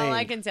 Making it That's all I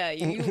rain. can tell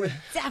you. You were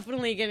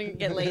definitely going to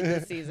get laid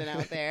this season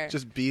out there.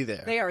 just be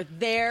there. They are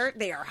there.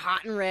 They are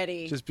hot and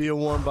ready. Just be a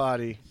warm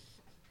body.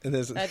 And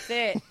there's That's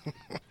it.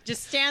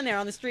 Just stand there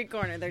on the street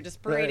corner. They're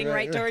just parading Right,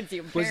 right, right. towards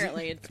you.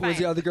 Apparently, it's fine. Was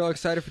the other girl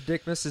excited for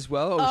Dickmas as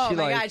well? Or was Oh she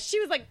my like, god, she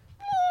was like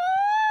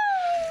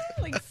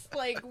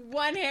like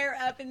one hair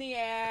up in the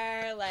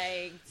air,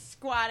 like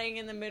squatting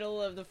in the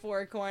middle of the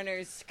four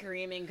corners,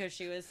 screaming because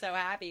she was so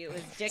happy. It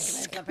was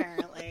Dickmas,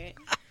 apparently.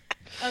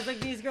 I was like,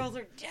 these girls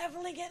are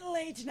definitely getting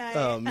laid tonight.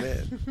 Oh,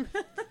 man.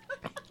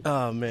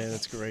 Oh, man,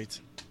 that's great.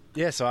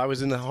 Yeah, so I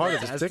was in the heart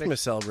of this Dickmas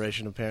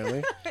celebration,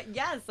 apparently.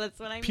 Yes, that's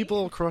what I mean.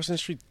 People crossing the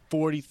street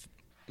 40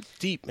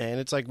 deep, man.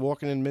 It's like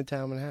walking in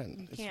Midtown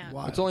Manhattan. It's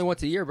wild. It's only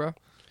once a year, bro.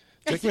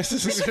 Dickmas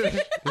is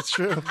it's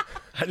true.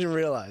 I didn't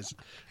realize.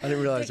 It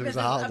was Dickmas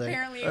a holiday.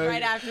 Apparently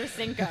right after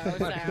Cinco,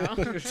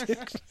 so.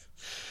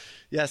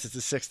 Yes, it's the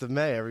 6th of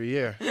May every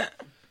year.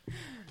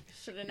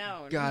 Should have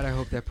known. God, I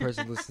hope that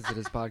person listens to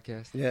this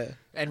podcast. Yeah.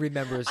 And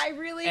remembers. I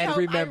really and hope.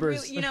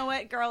 remembers. You know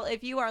what, girl?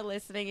 If you are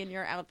listening and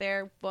you're out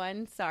there,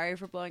 1, sorry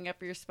for blowing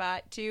up your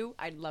spot. 2,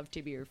 I'd love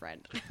to be your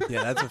friend.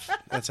 Yeah,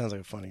 that sounds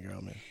like a funny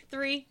girl, man.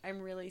 3, I'm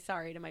really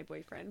sorry to my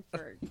boyfriend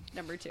for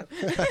number 2.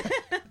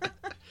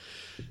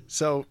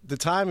 So the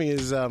timing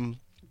is of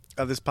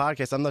this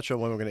podcast. I'm not sure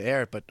when we're going to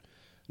air it, but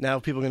now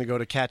people are going to go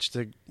to Catch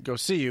to go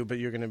see you, but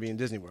you're going to be in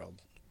Disney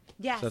World.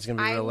 Yes, so that's going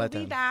to be a real I letdown. will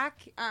be back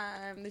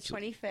the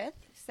 25th.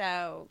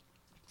 So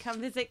come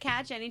visit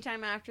Catch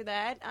anytime after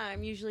that.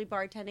 I'm usually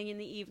bartending in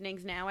the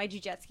evenings now. I do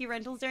jet ski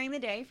rentals during the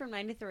day from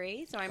 9 to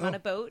 3. So I'm on a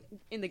boat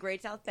in the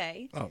Great South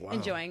Bay,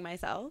 enjoying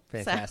myself.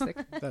 Fantastic.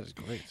 So, That is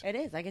great. it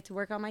is. I get to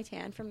work on my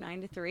tan from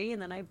 9 to 3,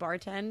 and then I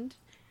bartend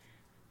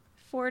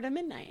 4 to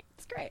midnight.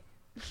 It's great.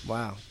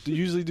 Wow. Do you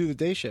usually do the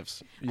day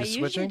shifts? Are you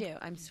switching? Usually do.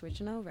 I'm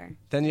switching over.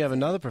 Then you have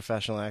another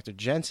professional actor,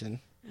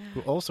 Jensen,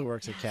 who also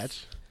works at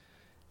Catch.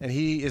 And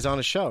he is on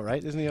a show,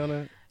 right? Isn't he on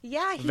a...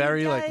 Yeah, he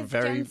Very, does. like,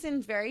 very-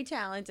 Jensen's very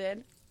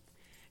talented.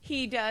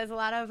 He does a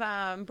lot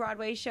of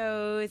Broadway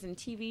shows and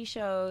TV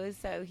shows.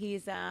 So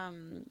he's... I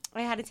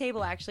had a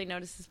table actually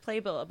notice his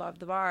playbill above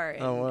the bar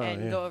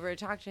and go over and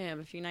talk to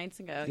him a few nights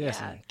ago. Yes,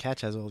 Yeah. and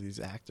Catch has all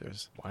these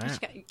actors. Wow.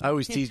 I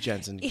always tease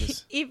Jensen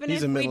because Even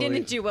he's if a we didn't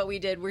middle-aged... do what we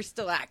did, we're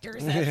still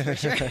actors.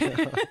 That's for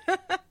sure.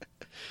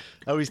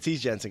 I always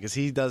tease Jensen because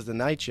he does the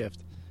night shift.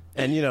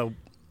 And, you know,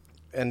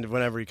 and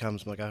whenever he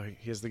comes, I'm like, oh,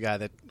 here's the guy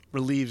that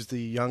relieves the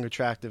young,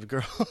 attractive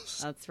girls.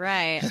 That's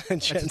right. And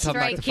Jensen,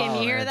 right. Can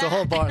you hear that? the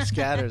whole bar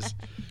scatters.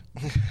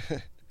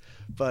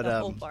 But The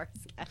whole bar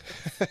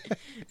scatters.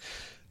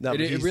 no, but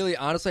It he's- really,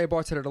 honestly, I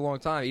bartended a long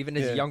time. Even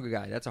as Yeah. a younger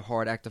guy, that's a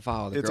hard act to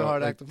follow. It's a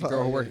hard act to The girl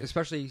follow, who works, yeah.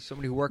 especially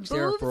somebody who works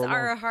there Boobs for a long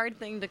are a hard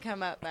thing to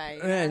come up by.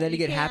 And then you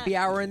get can't- happy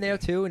hour in there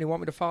too, and you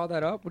want me to follow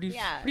that up? What are you?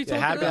 Yeah. What are you Yeah,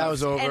 talking happy about?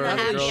 hour's over. And the and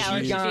the happy girls hour should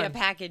leave. be a gone.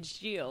 package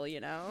deal, you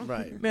know?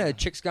 Right. Man, the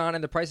chick's gone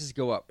and the prices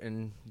go up,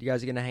 and you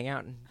guys are gonna hang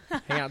out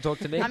and talk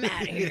to me. I'm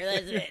out of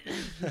here.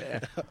 That's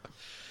it.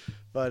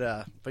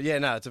 But yeah,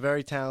 no, it's a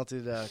very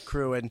talented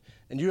crew, and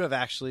you have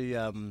actually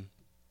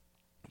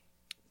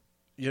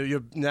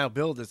you're now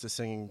billed as the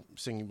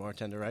singing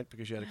bartender, right?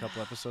 Because you had a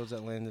couple episodes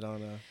that landed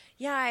on.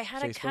 Yeah, I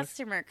had a Facebook?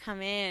 customer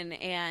come in,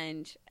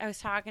 and I was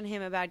talking to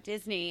him about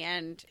Disney,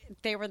 and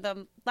they were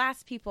the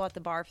last people at the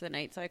bar for the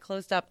night, so I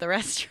closed up the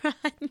restaurant.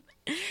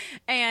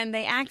 And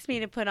they asked me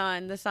to put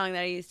on the song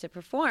that I used to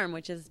perform,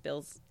 which is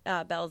Belle's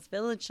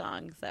Village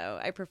Song. So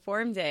I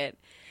performed it,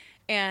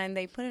 and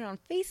they put it on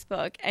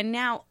Facebook, and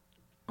now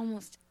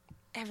almost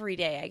every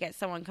day I get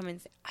someone come and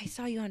say, I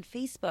saw you on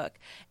Facebook,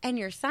 and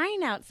your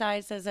sign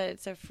outside says that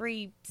it's a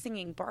free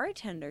singing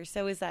bartender,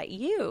 so is that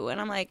you?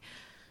 And I'm like,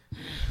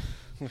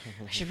 I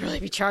should really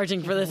be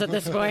charging for this at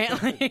this point.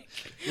 Like,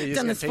 Yeah, you just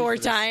done get this paid 4 for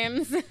this.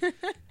 times.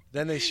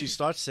 Then she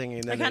starts singing.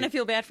 And I then kind of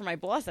feel bad for my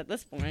boss at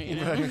this point. You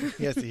know?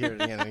 he has to hear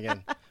it again and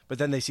again. But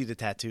then they see the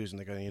tattoos and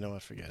they go, you know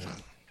what, forget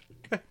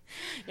it.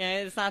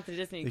 Yeah, it's not the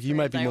Disney Like, you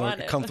might be experience I more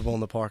wanted. comfortable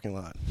in the parking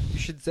lot. You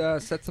should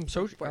set some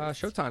show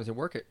times and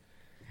work it.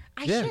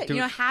 I Yeah, should. do You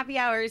know, it. happy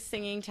hour is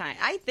singing time.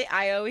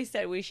 I always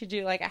said we should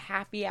do like a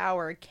happy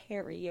hour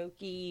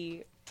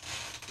karaoke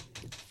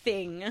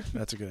thing.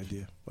 That's a good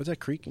idea. What's that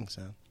creaking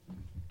sound?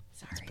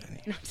 Sorry.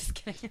 Benny. No, I'm just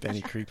kidding.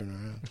 Benny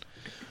creeping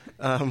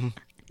around.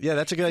 Yeah,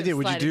 that's a good idea.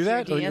 Would you slide do into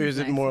that, or your is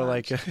it DMs more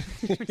next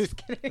like Just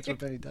kidding. that's what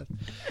Benny does?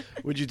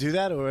 Would you do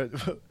that, or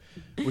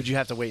would you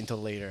have to wait until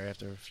later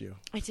after a few?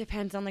 It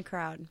depends on the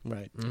crowd.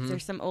 Right. If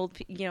there's some old,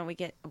 we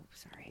get. Oh,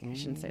 sorry, I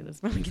shouldn't say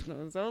this, but we get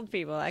those old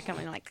people that come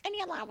in like, "Can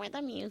you allow with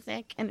the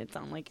music?" And it's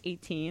on like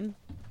 18.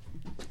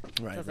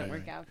 Right. Doesn't right,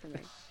 work right. out for me.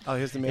 Oh,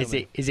 here's the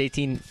mailman. Is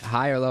 18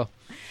 high or low?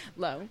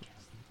 Low.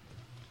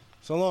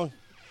 So long.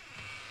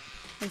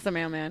 Thanks, the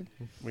mailman.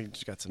 We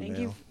just got some Thank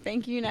mail. you,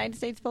 thank you, United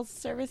States Postal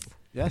Service.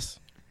 Yes,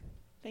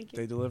 Thank you.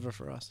 they deliver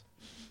for us.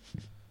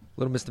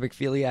 Little Mr.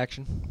 McFeely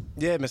action.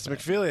 Yeah, Mr.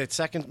 McFeely. It's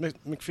second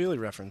McFeely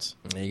reference,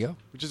 There you go.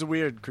 which is a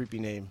weird, creepy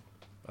name,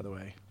 by the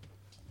way.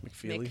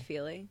 McFeely. Mick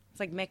Feely. It's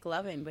like Mick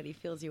Lovin', but he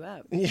fills you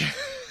up. Yeah.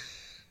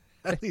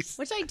 At least.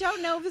 Which I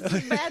don't know if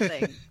it's a bad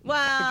thing.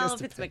 Well,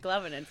 guess if it's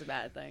McLovin, it's a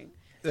bad thing.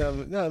 No,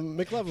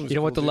 McLovin was You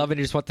don't want the cool, loving,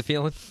 you just want the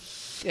feeling. dude.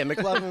 Yeah,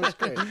 McLovin was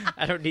great.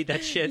 I don't need that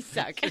You shit.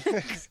 suck.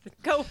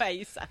 Go away,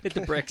 you suck. Hit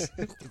the bricks.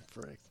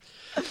 Frick.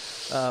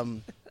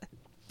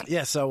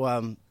 Yeah, so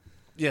I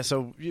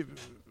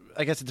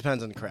guess it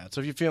depends on the crowd.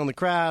 So if you feel in the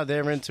crowd,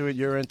 they're into it,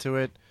 you're into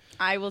it.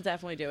 I will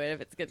definitely do it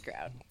if it's a good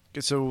crowd.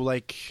 So,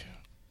 like,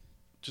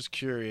 just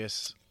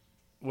curious,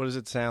 what does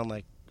it sound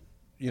like?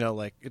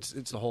 Like it's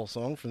the whole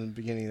song from the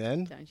beginning to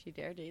end. Don't you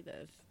dare do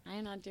this. I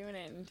am not doing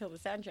it until the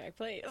soundtrack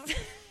plays.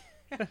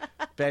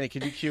 Benny,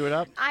 could you cue it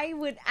up? I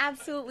would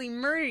absolutely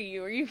murder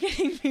you. Are you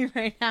kidding me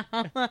right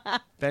now?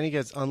 Benny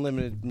gets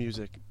unlimited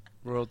music,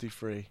 royalty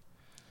free.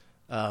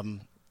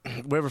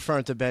 We're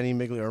referring to Benny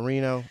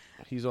Migliorino.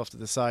 He's off to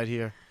the side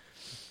here.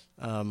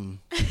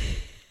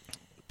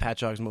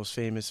 Patchogue's most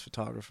famous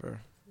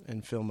photographer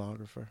and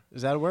filmographer.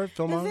 Is that a word?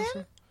 Filmographer?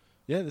 him?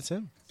 Yeah, that's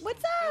him.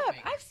 What's up?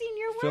 I've seen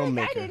your work.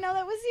 Filmmaker. I didn't know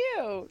that was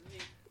you.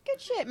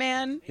 Good shit,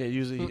 man. Yeah,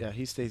 usually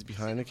he stays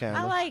behind the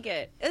camera. I like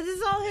it. Is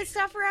this all his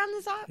stuff around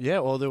the top? Yeah,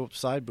 all the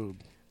side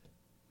boob.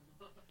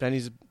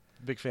 Benny's a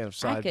big fan of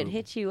side I could boob.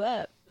 hit you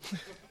up.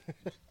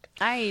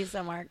 I use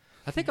some Mark.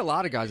 I think a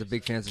lot of guys are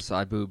big fans of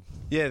side boob.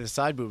 Yeah, the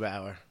side boob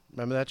hour.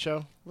 Remember that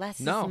show? Less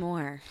No. is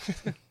more.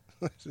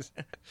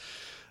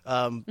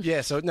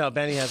 Yeah, so no,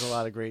 Benny has a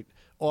lot of great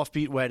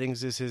offbeat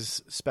weddings is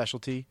his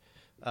specialty.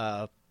 He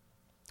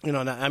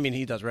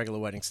does regular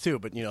weddings too,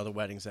 but the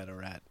weddings that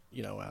are at,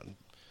 out in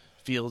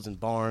fields and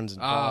barns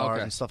and bars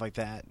okay. and stuff like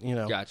that.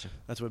 Gotcha.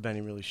 That's where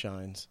Benny really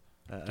shines.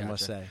 I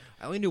must say.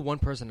 I only knew one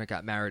person that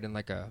got married in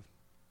like a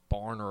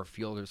barn or a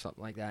field or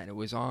something like that, and it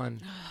was on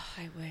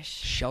I wish.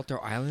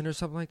 Shelter Island or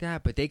something like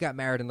that. But they got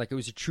married in like it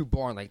was a true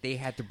barn. Like they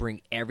had to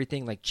bring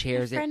everything, like My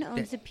chairs. friend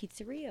owns a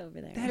pizzeria over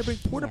there. They had to bring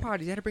porta potties.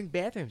 They had to bring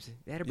bathrooms.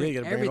 They had to bring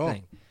you gotta bring it all.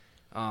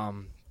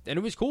 everything. And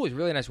it was cool. It was a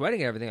really nice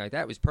wedding and everything like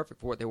that. It was perfect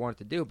for what they wanted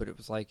to do. But it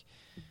was like,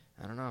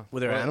 I don't know.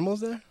 Were there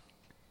animals there?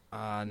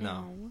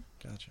 No.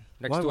 Gotcha.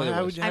 Next door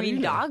there was. how do you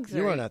know? dogs.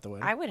 You are, weren't at the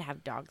wedding. I would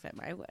have dogs at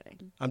my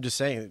wedding. I'm just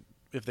saying,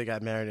 if they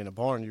got married in a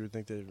barn, you would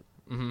think there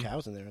were Mhm.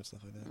 cows in there and stuff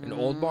like that. An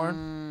old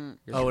barn?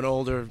 Oh, an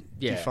older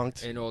Yeah,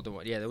 defunct. an older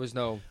one. Yeah, there was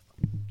no.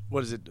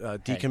 What is it?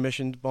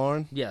 Decommissioned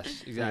barn.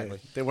 Yes, exactly.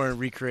 Yeah, they weren't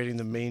recreating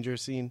the manger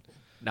scene.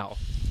 No.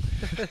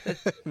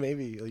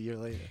 Maybe a year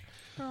later.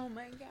 Oh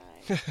my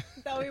god!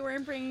 Thought we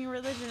weren't bringing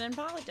religion and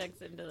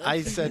politics into this.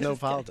 I said no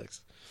Just kidding.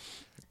 politics.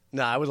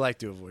 No, I would like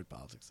to avoid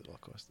politics at all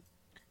costs.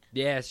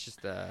 Yeah, it's just.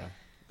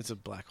 It's a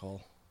black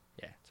hole.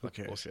 Yeah, it's Who much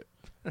cares? bullshit.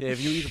 Yeah,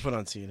 if you can put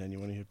on CNN, you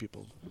want to hear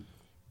people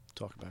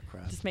talk about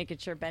crap. Just making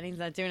sure Benny's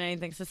not doing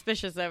anything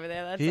suspicious over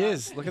there. That's He all.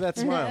 is. Look at that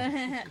smile.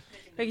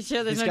 Making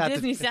sure there's He's no got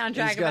Disney the-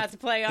 soundtrack he's got- about to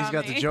play on He's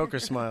got me. the Joker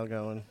smile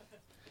going.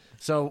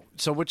 So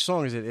which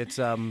song is it?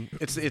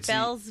 It's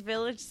Belle's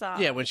Village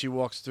song. yeah, when she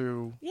walks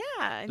through Yeah,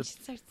 and the-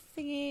 she starts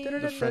singing.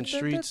 the French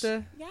streets.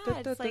 Yeah,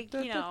 it's like,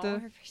 her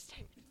first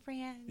time in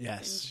France.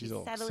 Yes, and she's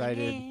all settling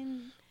excited.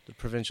 in. the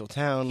provincial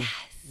town.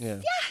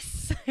 Yeah.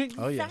 Yes, exactly.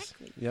 Oh yes.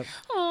 Yep.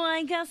 Oh,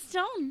 my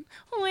Gaston,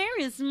 where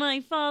is my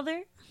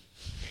father?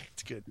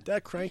 It's good.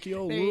 That cranky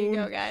old There loon. you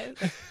go, guys.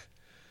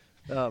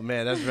 Oh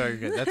man, that's very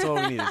good. That's all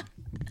we needed.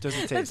 Just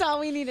a taste. That's all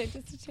we needed,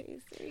 just a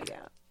taste. There you go.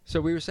 So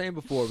we were saying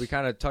before, we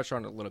kind of touched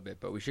on it a little bit,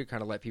 but we should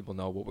kind of let people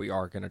know what we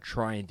are going to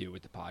try and do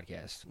with the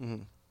podcast.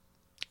 Mhm.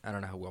 I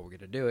don't know how well we're going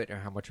to do it or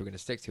how much we're going to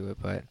stick to it,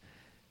 but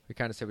we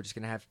kind of said we're just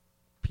going to have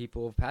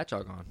people of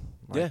Patchogue on.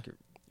 Like, Yeah.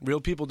 Real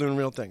people doing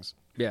real things.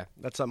 Yeah.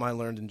 That's something I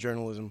learned in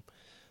journalism.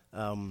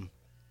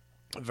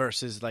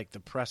 Versus like the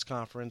press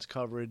conference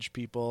coverage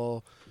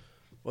people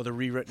or the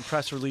rewritten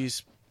press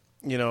release,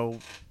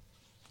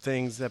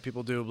 things that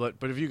people do.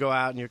 But if you go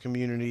out in your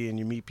community and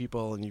you meet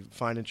people and you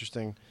find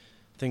interesting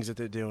things that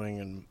they're doing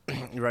and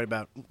you write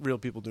about real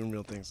people doing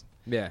real things.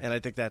 Yeah. And I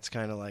think that's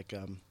kind of like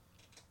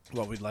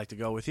what we'd like to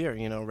go with here,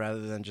 rather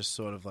than just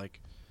sort of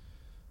like,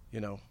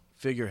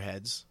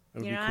 figureheads. It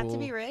would You be don't have cool. to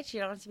be rich.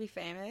 You don't have to be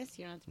famous.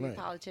 You don't have to be Right. a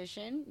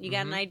politician. You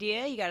got an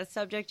idea. You got a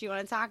subject you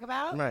want to talk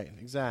about. Right,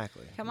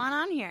 exactly. Come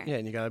on here. Yeah,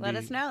 and you got to Let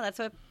us know. That's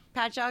what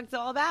Patchogue's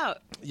all about.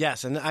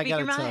 Yes, and I Speak got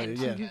to your tell you, mind.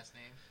 yeah. Podcast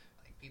name,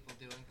 like people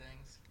doing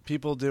things.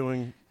 People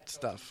doing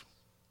stuff.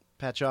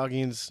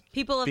 Patchoggians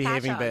People of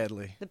behaving Patchogue.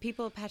 badly. The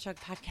People of Patchogue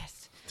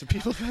podcast. To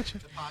people of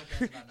Patchogue.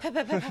 The podcast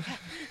about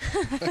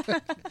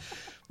nothing.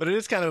 But it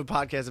is kind of a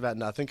podcast about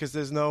nothing because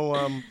there's no,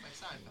 Like Seinfeld,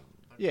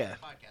 but Yeah. a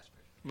podcast version.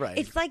 right.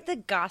 It's like the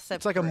gossip.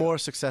 It's like a group. more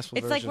successful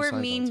It's like version we're of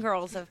Seinfeld. mean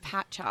girls of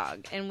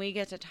Patchogue, and we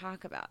get to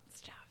talk about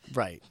stuff.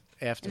 Right.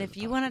 After And if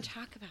the you podcast. want to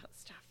talk about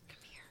stuff, come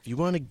here. If you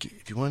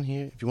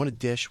want to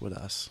dish with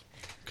us,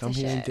 come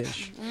here and Shit.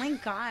 dish. Oh my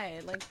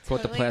god! Like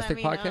What, the totally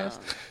plastic let me podcast?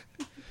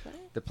 know.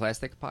 The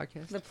plastic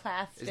podcast? The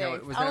plastic. Is that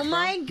what- was Oh that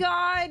my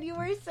god! You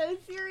are so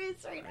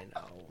serious right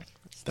now.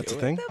 That's a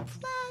thing? The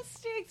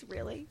plastics,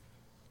 really?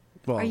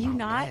 Well, Are you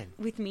not man.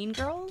 with Mean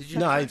Girls? Did you-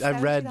 No, I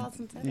 2007, read.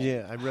 2007?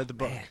 Yeah, I read the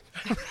book.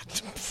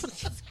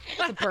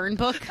 The burn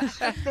book.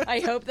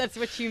 I hope that's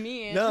what you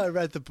mean. No, I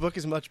read the book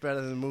is much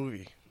better than the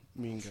movie.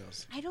 Mean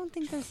Girls. I don't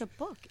think there's a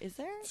book. Is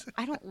there?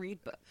 I don't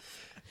read books.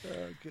 Oh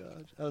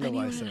God, I don't know why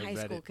I Anyone said in I high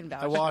read school it. can vouch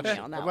I for watched. me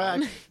on that well,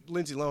 one.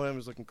 Lindsay Lohan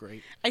was looking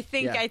great. I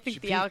think Yeah, I she think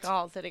the peaked.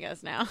 alcohol's hitting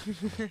us now.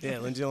 Yeah,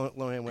 Lindsay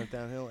Lohan went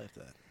downhill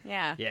after that.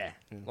 Yeah. Yeah.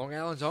 Long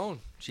Island's own.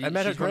 I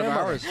met her she's one of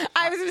grandmother. ours.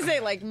 I was gonna say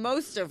like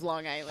most of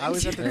Long Island. I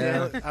was at the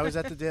Yeah. I was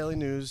at the Daily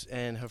News,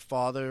 and her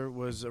father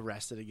was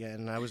arrested again,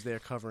 and I was there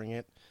covering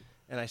it,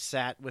 and I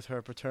sat with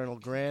her paternal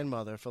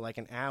grandmother for like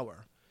an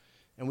hour,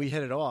 and we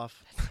hit it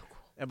off.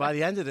 And by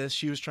the end of this,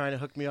 she was trying to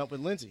hook me up with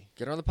Lindsay.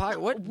 Get on the pod.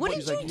 What? What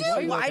She's did like, you "You do?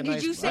 seem like Why a did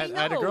nice-" you say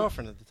I had a no?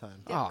 girlfriend at the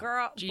time. Oh,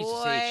 Girl, Jesus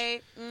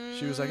boy. H.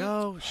 She was like,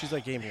 "Oh," she's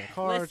like, gave me a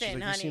card. Listen, she's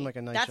like, honey, "You seem like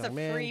a nice that's young a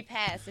man." free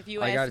pass. If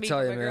you I gotta ask me tell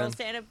from you, a girl man.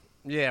 stand-up,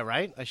 Yeah,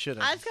 right. I should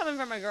have. that's coming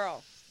from a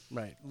girl.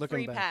 Right. Looking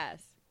Free back. pass.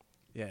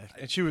 Yeah,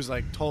 and she was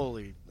like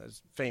totally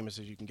as famous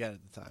as you can get at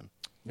the time.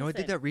 No, I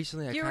did that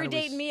recently. I You were kinda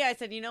dating was- me. I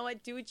said, you know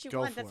what? Do what you Go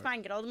want. for That's it.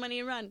 fine. Get all the money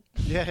and run.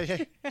 Yeah.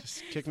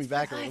 Just kick me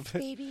back a little Us,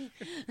 bit. baby.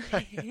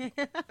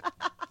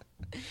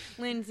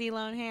 Lindsay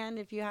Lohan,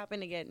 if you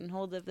happen to get in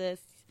hold of this,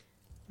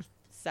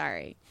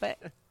 sorry, but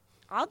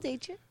I'll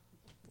date you.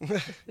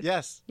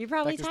 Yes. You're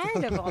probably Becca's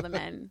tired of all the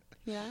men.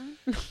 Yeah,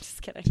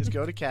 just kidding. Just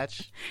go to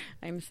Catch.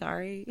 I'm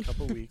sorry. A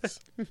couple weeks.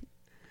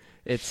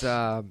 It's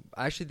I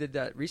actually did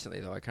that recently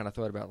though. I kind of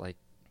thought about like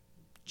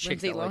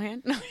chicks Lindsay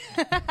that,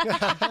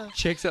 Lohan.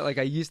 chicks that like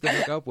I used to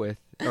hook up with,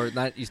 or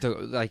not used to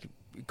like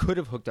could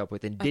have hooked up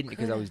with and didn't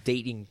because I was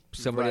dating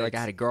somebody Right. like I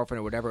had a girlfriend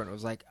or whatever, and it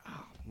was like,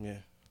 oh Yeah.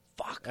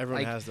 fuck,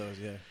 Everyone like, has those.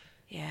 Yeah.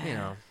 Yeah. you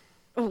know.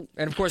 Oh.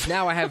 And of course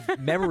now I have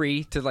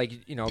memory to like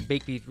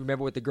make me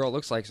remember what the girl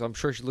looks like. So I'm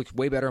sure she looks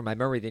way better in my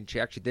memory than she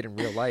actually did in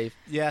real life.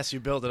 Yes, you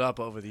build it up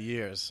over the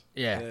years.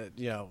 Yeah.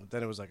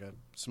 Then it was like a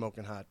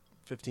smoking hot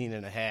 15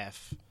 and a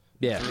half.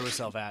 Yeah. Threw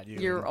herself at you.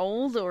 You're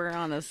old or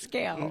on a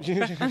scale?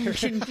 I'm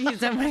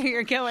confused on where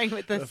you're going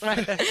with this one.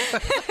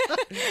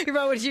 You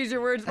might want to use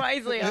your words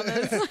wisely on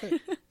this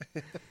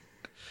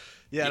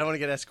Yeah, I don't want to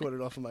get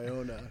escorted off of my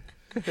own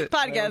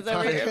podcast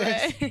over here.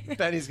 Right?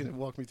 Benny's going to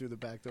walk me through the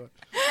back door.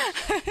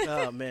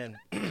 Oh, man.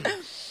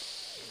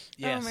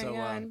 Yeah, Oh, my so,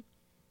 God.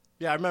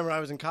 yeah, I remember I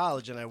was in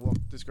college and I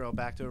walked this girl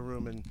back to her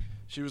room and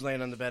she was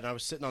laying on the bed and I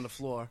was sitting on the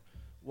floor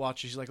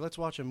watching. She's like, let's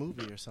watch a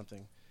movie or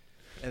something.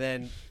 And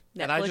then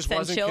and I Netflix just and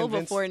wasn't chill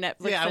convinced. before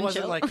Netflix Yeah, I and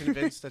wasn't chill. like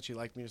convinced that she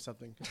liked me or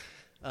something.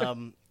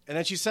 And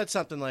then she said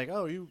something like,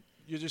 "Oh, you're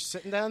just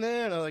sitting down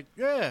there," and I'm like,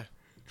 "Yeah,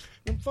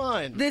 I'm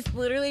fine." This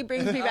literally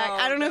brings me back.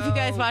 I don't know if you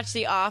guys watch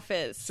The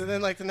Office. So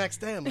then, like the next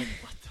day, I'm like,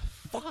 "What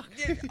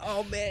the fuck?"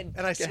 Oh man.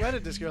 And I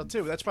sweated this girl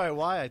too. That's probably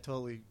why I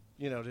totally,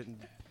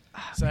 didn't.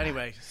 So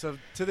anyway, so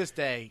to this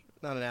day,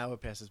 not an hour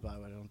passes by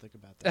when I don't think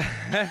about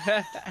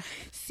that.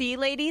 See,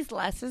 ladies,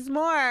 less is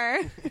more.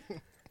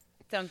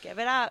 Don't give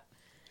it up.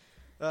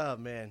 Oh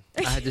man.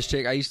 I had this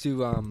chick. I used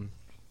to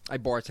I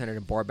bartended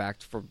and bar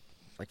backed for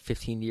like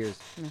 15 years,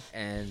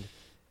 and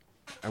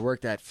I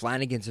worked at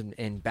Flanagan's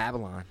in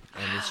Babylon.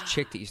 And this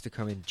chick that used to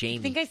come in, Jamie.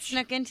 I think I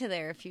snuck into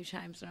there a few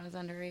times when I was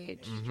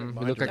underage. Mhm.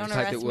 You look like Don't the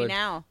type that arrest me would.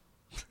 now.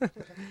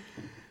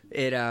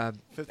 It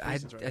Fifth I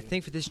reason's right.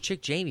 think for this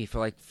chick Jamie for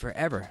like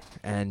forever,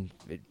 and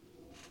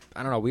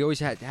I don't know. We always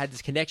had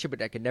this connection, but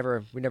we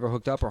never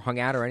hooked up or hung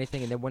out or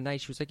anything. And then one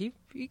night she was like, "You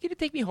gonna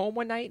take me home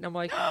one night?" And I'm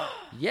like,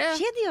 "Yeah."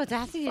 She had the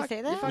audacity to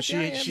say that. Well,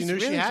 she She's knew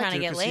she really had trying to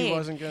to get 'cause he laid.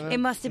 wasn't gonna- It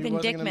must have he been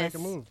wasn't Dick gonna Miss. make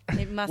a move.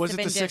 It must Was have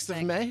it been the 6th of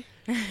Dick May?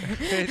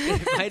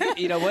 It might,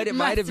 you know what? It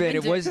might have been.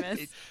 It was. Must have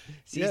been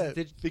Yeah,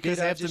 did because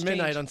our after just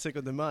midnight change? on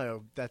Cinco de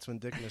Mayo, that's when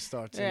Dickness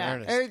starts in Yeah,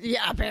 earnest.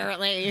 yeah,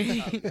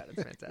 apparently. Oh, God,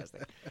 that's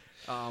fantastic.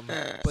 So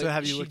But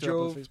have you she looked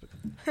drove, her up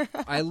on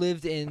Facebook? I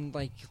lived in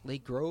like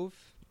Lake Grove.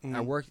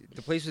 I worked.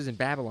 The place was in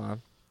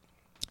Babylon,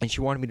 and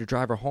she wanted me to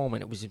drive her home,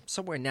 and it was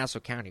somewhere in Nassau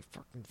County,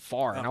 fucking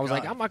far. And Oh, I was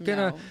like, God. I'm not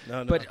gonna.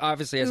 No. But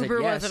obviously, I said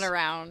Uber yes. wasn't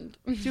around.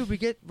 Dude, we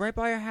get right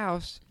by her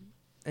house,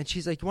 and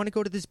she's like, "You want to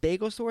go to this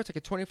bagel store? It's like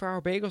a 24-hour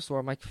bagel store."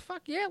 I'm like,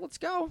 "Fuck yeah, let's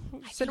go."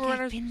 Cinema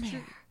I've been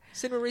there.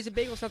 Cinema Raisin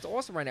Bagel sounds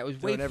awesome right now. It was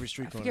They're way on every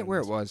street I corner forget in where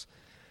it this.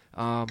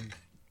 was.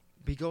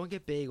 We go and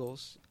get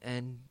bagels,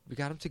 and we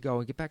got them to go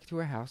and get back to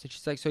her house. And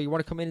she's like, "So you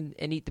want to come in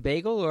and eat the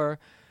bagel, or?"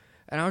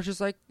 And I was just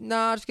like,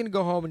 "Nah, I'm just gonna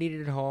go home and eat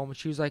it at home." And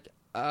she was like,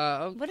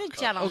 What a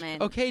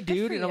gentleman. Okay, Good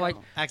dude." for And I'm you. like,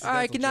 "All right,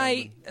 Accidental good night."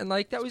 gentleman. And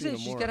like that was Being it. a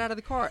She just moron. got out of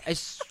the car. I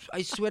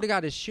swear to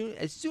God, as soon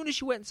as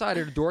she went inside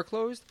and the door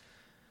closed,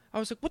 I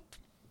was like,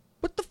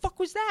 What the fuck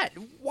was that?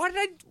 Why did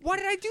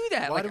I do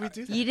that? Why Like, do we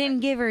do that? You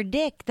didn't give her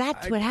dick.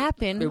 That's what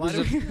happened. It was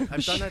a,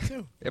 I've done that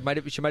too.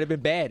 She might have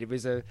been bad. It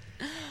was a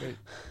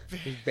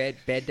bad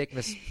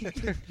dickness.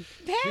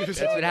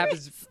 That's what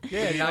happens.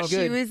 Yeah, not She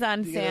good. was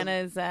on You know-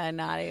 Santa's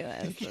naughty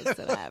list. That's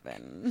what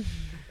happened.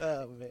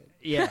 Oh man,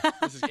 Yeah,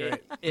 this is great.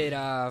 it.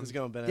 This is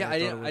going better than Yeah, I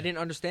thought it would. I didn't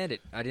understand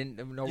it. I didn't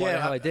know why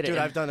the hell I did dude, it.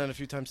 I've done that a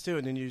few times too.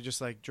 And then you're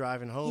just like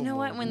driving home. You know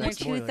what? or When the they're next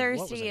too morning, like, what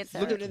was thirsty, that? it's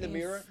looking our in the case.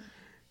 mirror.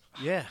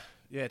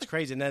 Yeah, it's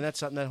crazy, and then that's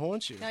something that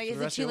haunts you. No, for is the it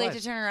rest too of your late to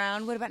life. turn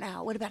around? What about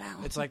now? What about now?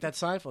 It's like that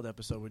Seinfeld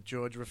episode where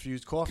George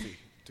refused coffee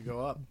to go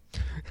up,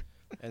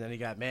 and then he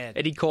got mad.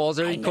 And he calls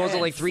her. He calls her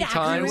like 3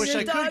 exactly I times. wish I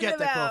you're could talking get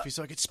that about. coffee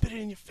so I could spit it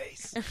in your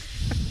face.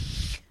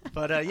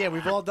 But yeah,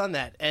 we've all done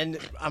that, and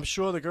I'm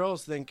sure the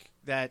girls think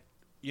that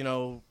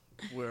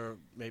we're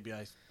maybe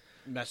I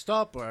messed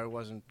up or I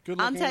wasn't good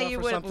I'll looking tell enough you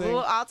or what. something.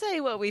 Well, I'll tell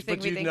you what we think.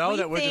 But do we you think. know we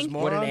that we're just think,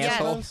 What an morons?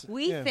 asshole. Yes,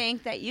 we Yeah.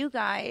 think that you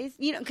guys,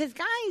 because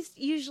guys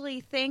usually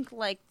think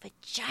like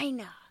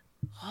vagina.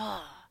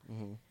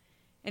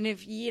 And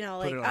if like, it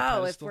on a if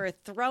pedestal. we're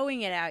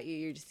throwing it at you,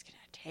 you're just gonna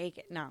take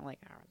it. Not like,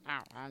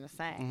 I'm just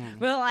saying. Mm-hmm.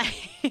 But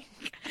like,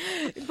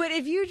 But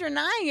if you're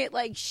denying it,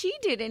 like she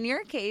did in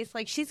your case,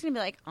 like she's gonna be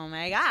like, "Oh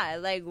my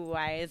god, like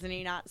why isn't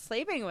he not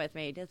sleeping with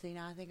me? Does he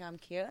not think I'm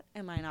cute?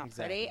 Am I not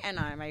pretty? And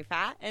am I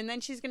fat?" And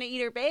then she's gonna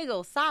eat her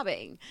bagel,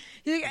 sobbing.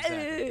 She's like,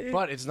 Exactly.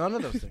 But it's none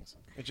of those things.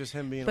 It's just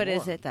him being. But a is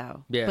moron. it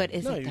though? Yeah. But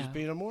is No, it you're just though?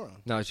 being a moron.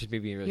 No, it's just me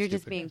being really You're stupid.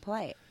 just being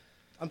polite.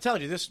 I'm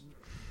telling you, this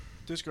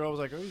girl was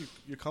like, "Oh,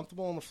 you're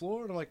comfortable on the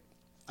floor," and I'm like,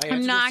 I'm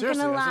answered it not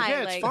seriously. gonna I was like, lie,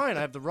 yeah, it's like- fine.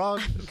 I have the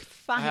rug.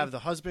 Fine. I have the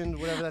husband,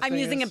 whatever that I'm thing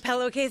using is. a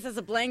pillowcase as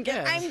a blanket.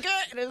 Yeah. I'm good.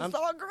 It's I'm-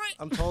 all great.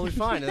 I'm totally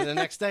fine. And then the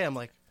next day, I'm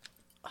like,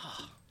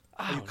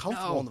 are you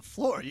comfortable no. on the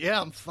floor? Yeah,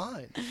 I'm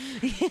fine.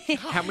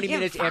 How many Yeah,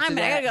 minutes fine, after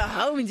but I that? gotta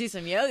go home and do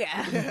some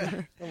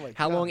yoga. Oh my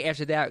How God. long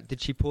after that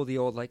did she pull the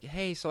old like,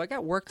 "Hey, so I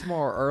got work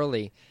tomorrow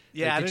early"?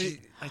 Yeah, Like, I did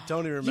don't, I don't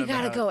even remember. You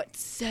gotta how- go at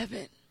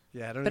 7.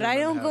 Yeah, I don't. But even I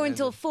remember don't how go it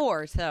until ended.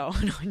 4, so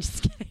no, I'm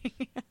just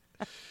kidding.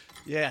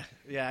 Yeah.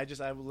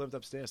 I lived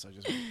upstairs. So I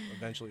just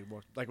eventually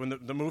walked. Like when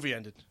the movie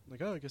ended.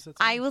 Like, oh, I guess that's.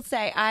 I it. will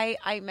say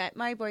I met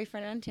my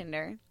boyfriend on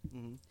Tinder.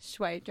 Mhm.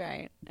 Swiped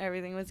right.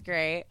 Everything was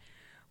great.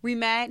 We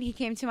met. He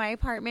came to my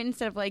apartment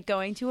instead of like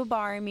going to a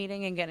bar and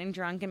meeting and getting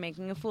drunk and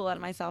making a fool out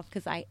of myself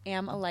because I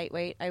am a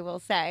lightweight, I will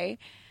say.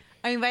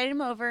 I invited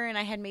him over and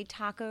I had made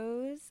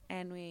tacos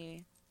and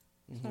we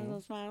smoked a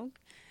little smoke.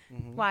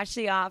 Watched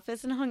The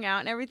Office and hung out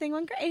and everything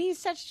went great. And he's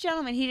such a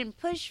gentleman. He didn't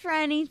push for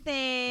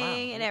anything Wow.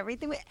 and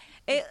everything.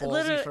 It Ballsy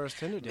literally, first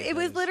Tinder date. it that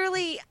was is.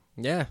 literally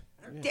Yeah.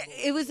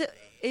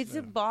 it's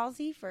a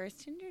ballsy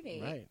first Tinder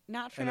date. Right.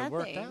 Not for And it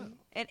nothing. worked out.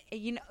 And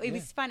you know, it Yeah.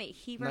 was funny.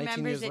 He 19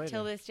 remembers years it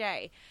till later. this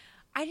day.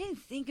 I didn't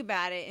think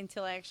about it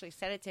until I actually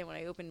said it to him when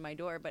I opened my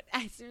door. But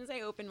as soon as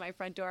I opened my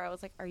front door, I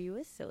was like, "Are you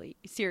a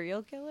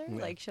serial killer? Yeah.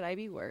 Like, should I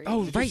be worried?"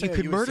 Oh, Did you right. say You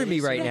could you murder would me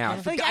say right so?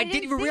 now. Like, I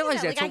didn't even think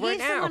realize that Like, till I right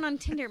gave someone now. on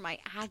Tinder my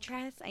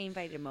address. I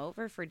invited him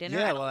over for dinner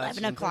Yeah, at well, that's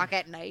 11 the o'clock thing.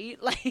 at night.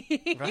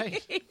 Like,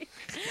 Right.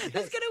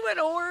 This could have went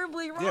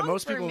horribly wrong. Yeah,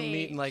 most for people me.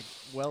 meet in like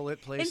well lit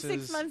And places.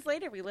 6 months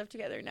later, we live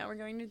together. Now we're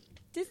going to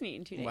Disney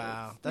in 2 days.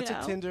 Wow, that's You a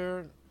know?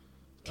 Tinder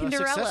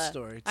Tinderella success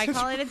story. I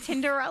call it a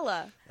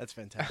Tinderella. That's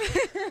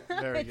fantastic.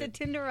 Very It's good. a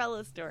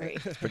Tinderella story.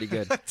 It's pretty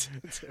good.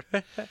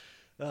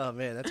 Oh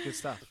man, that's good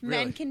stuff. Men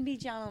Really. can be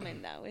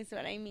gentlemen, though, is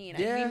what I mean.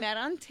 Yeah. We met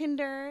on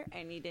Tinder,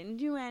 and he didn't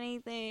do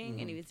anything,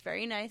 and he was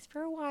very nice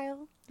for a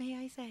while, may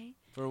I say.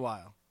 For a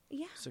while,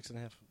 Yeah.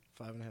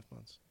 5.5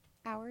 months.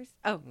 Hours?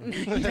 Oh,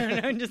 no,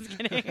 I'm just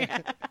kidding.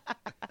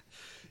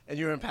 And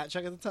you were in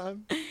Patchogue at the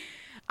time.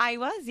 I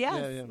was,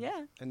 yes.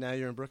 Yeah. And now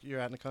you're in You're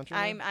out in the country.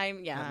 now? I'm, Out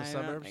in the I don't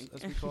suburbs, think-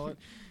 as we call it.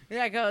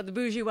 Yeah, I go the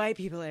bougie white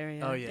people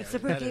area. Oh, yeah, It's the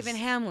that Brookhaven is-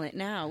 Hamlet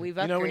now. We've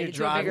upgraded You know when you're to a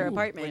driving, bigger when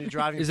apartment. you're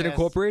driving. Is it past-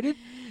 incorporated?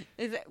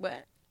 Is it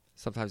what?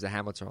 Sometimes the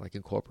Hamlets are like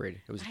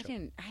incorporated. It was a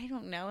joke. I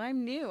don't know.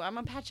 I'm new. I'm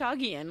a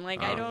Patchoggian.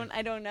 Like I don't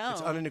know.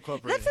 It's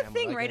unincorporated. That's the Hamlet.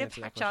 thing, I right? can A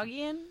answer that question.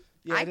 Patchoggian.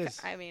 Yeah, it is.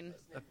 I mean,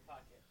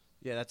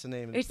 Yeah, that's the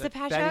name. It's the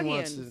Benny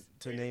wants Patchogians.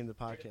 to name the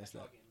podcast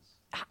that.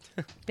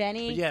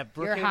 Benny, But yeah, you're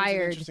Brookhaven's an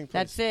hired. interesting place.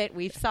 That's it.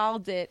 We've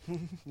solved it.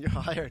 You're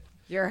hired.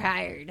 You're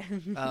hired.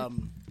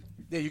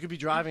 Yeah, you could be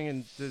driving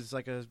and there's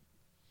like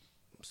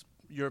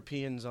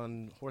Europeans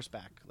on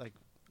horseback, like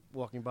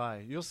walking by.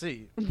 You'll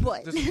see.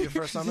 What? This is your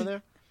first summer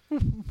there?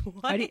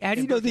 How do you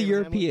In know the Brookhaven,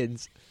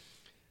 Europeans?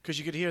 Because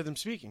you could hear them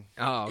speaking.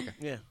 Oh, okay.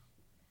 Yeah.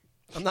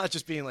 I'm not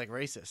just being like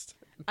racist.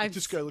 I've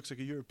This guy looks like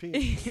a European.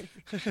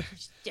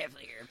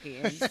 Definitely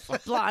European.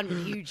 Blonde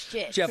with huge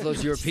tits. Jeff,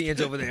 those Europeans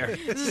over there.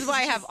 This is why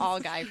I have all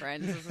guy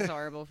friends. This is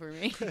horrible for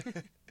me.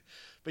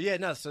 But yeah,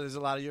 no, so there's a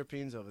lot of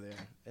Europeans over there.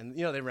 And,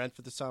 they rent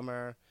for the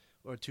summer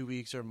or 2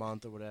 weeks or a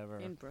month or whatever.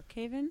 In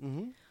Brookhaven?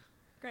 Mm-hmm.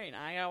 Great.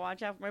 Now I gotta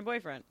watch out for my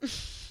boyfriend.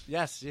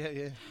 Yes, yeah.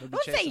 He'll be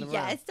Don't say chasing them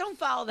around. yes. Don't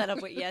follow that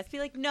up with yes. Be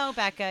like, no,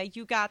 Becca,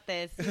 you got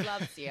this. He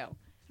loves you.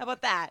 How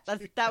about that?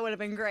 That would have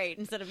been great.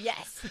 Instead of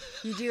yes,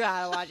 you do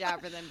gotta watch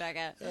out for them,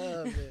 Becca.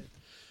 Oh,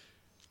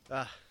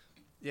 man.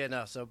 Yeah,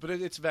 no, but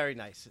it's very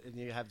nice. And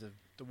you have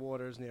the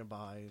waters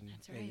nearby. And,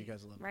 That's and right. you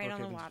guys love it. Right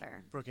on the Brookhaven's-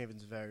 water.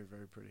 Brookhaven's very,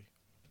 very pretty.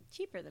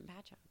 Cheaper than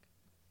Patchogue.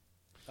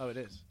 Oh, it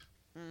is?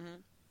 Mm-hmm.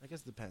 I guess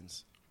it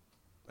depends.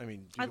 I mean,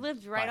 you I could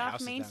lived buy right off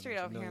houses Main down Street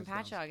there for over here in millions of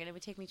dollars. Patchogue, and it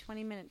would take me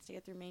 20 minutes to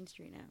get through Main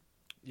Street now.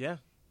 Yeah.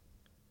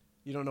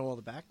 You don't know all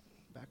the back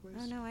ways?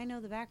 Oh, no, I know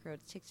the back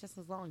roads. It takes just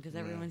as long because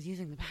Yeah. everyone's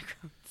using the back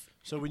roads.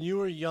 So when you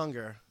were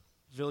younger,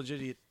 Village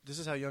Idiot, this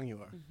is how young you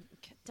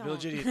are.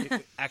 Village Don't.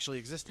 Idiot actually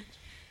existed.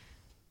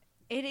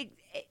 It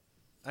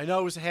I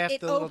know it was half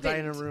It the little opened.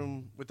 dining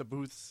room with the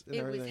booths and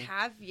It was everything.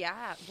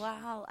 yeah.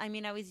 Well, I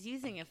mean, I was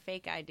using a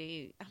fake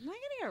ID. Am I going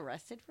to get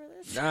arrested for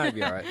this? Nah, it'd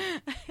be all right.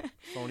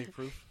 Phony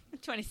proof. I'm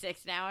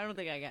 26 now. I don't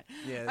think I got.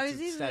 Yeah, I it's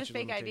was a using a statute of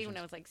fake ID when limitations.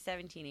 I was like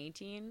 17,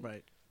 18.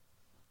 Right.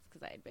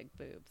 Because I had big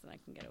boobs and I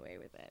can get away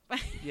with it.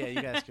 Yeah,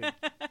 you guys could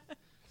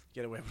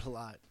get away with a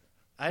lot.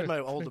 I had my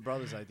older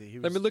brother's ID. He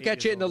was Let me look 8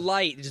 at you years in the older.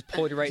 light. Just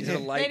pull you right into the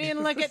They light.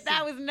 didn't look at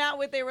that. Was not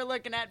what they were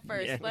looking at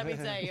first. Yeah. Let me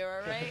tell you. All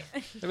right.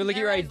 Let me look at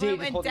your Their ID. eyes Just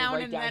went hold it down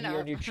right and down then here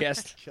up. in your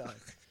chest. God.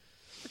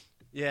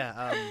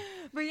 Yeah.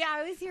 But yeah,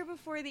 I was here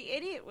before the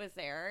idiot was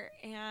there,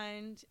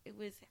 and it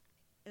was.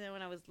 And then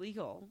when I was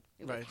legal,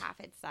 it was Right. half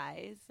its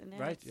size. And now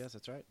Right. it's- Yes,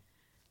 that's right.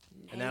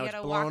 And now you it's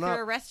gotta blown walk through up.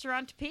 a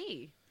restaurant to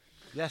pee.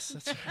 Yes,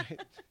 that's right.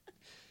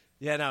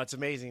 Yeah, no, it's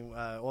amazing.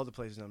 All the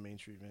places on Main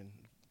Street, man.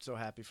 So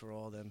happy for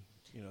all of them.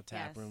 You know,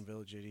 Tap Yes. Room,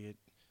 Village Idiot.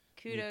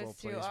 Kudos Meatball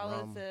to Place, all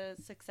Rum. of the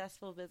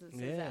successful businesses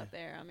Yeah. out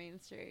there on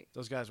Main Street.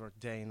 Those guys work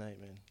day and night,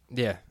 man.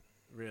 Yeah.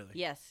 Really.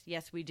 Yes,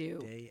 yes, we do.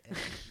 Day and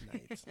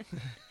night.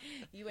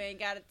 You ain't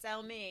got to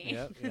tell me.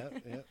 Yep.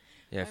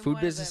 Yeah, I'm food one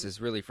of business them. is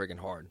really freaking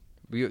hard.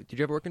 Did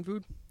you ever work in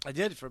food? I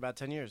did for about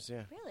 10 years,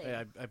 yeah. Really?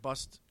 Yeah, I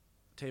bussed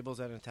tables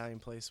at an Italian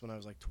place when I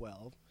was like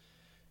 12.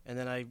 And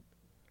then I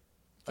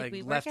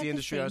we work left at the the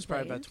industry. I same was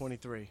probably about place?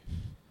 23.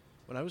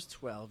 When I was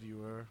 12, you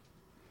were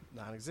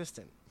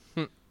non-existent,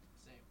 Same.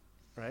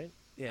 right?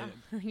 Yeah.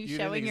 Are you didn't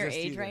showing your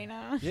exist age either. right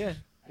now? Yeah.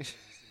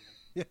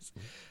 Yes.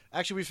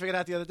 Actually, we figured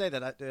out the other day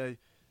that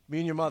me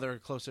and your mother are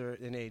closer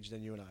in age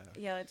than you and I are.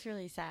 Yeah, it's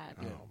really sad.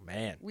 Yeah. Oh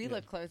man. We Yeah.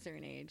 look closer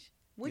in age,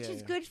 which Yeah,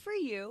 is yeah. good for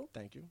you.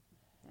 Thank you.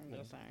 I'm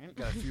just saying.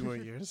 Got a few more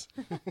years.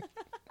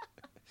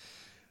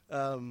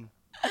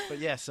 But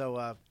yeah,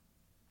 so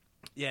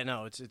yeah,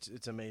 no,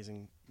 it's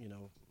amazing. You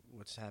know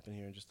what's happened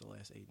here in just the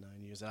last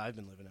 8-9 years that I've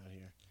been living out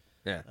here.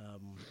 Yeah.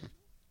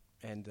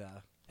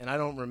 And I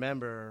don't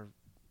remember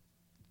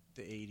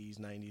the 80s,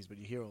 90s, but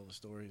you hear all the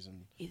stories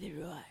and Either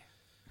do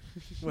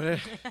I.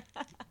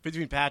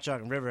 between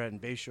Patchogue and Riverhead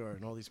and Bayshore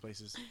and all these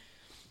places.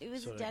 It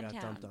was sort a of dead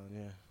got dumped town. on,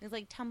 yeah. It was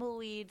like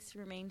tumbleweeds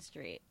through Main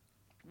Street.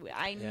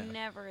 I Yeah.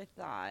 never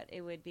thought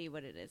it would be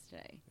what it is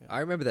today. I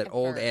remember that Ever.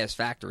 old ass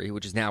factory,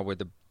 which is now where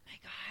the My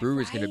God,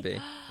 brewery's going to right?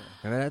 be.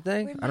 Remember that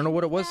thing? I don't know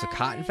what it was, the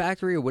cotton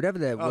factory or whatever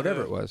Oh, whatever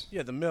the- it was.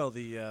 Yeah, the mill,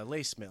 the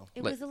lace mill.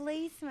 It Like- was a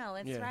lace mill.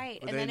 That's Yeah.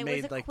 right. Where And they then it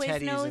made, was a like,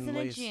 teddies Quiznos and in a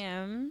lace.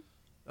 gym.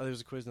 Oh, there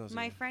was a Quiznos.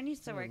 My in there. friend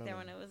used to I work there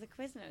remember when it was a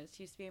Quiznos.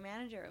 She used to be a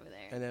manager over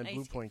there. And then I Blue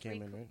used to get Point came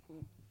free in, right?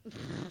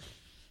 co-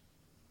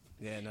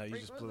 Yeah, no, you free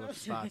just blew up the Quiznos.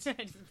 spots. I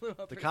just blew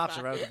up The her cops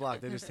spot. are right at the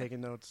block. They're just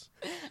taking notes.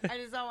 I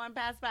just don't want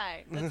to pass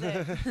by.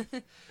 That's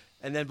it.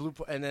 And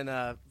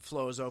then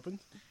Flo's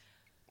opened.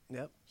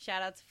 Yep.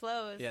 Shout out to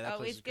Flo's. Yeah, that place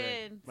Always is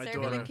great. good. My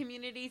Serving daughter- the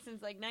community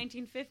since like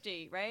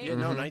 1950, right? Yeah,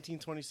 no,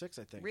 1926,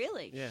 I think.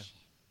 Really? Yeah.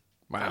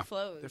 Wow. Go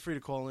Flo's. They're free to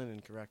call in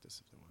and correct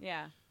us if they want.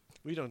 Yeah.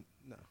 We don't.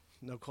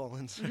 No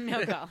call-ins.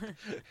 No call.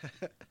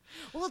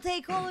 We'll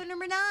take caller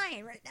number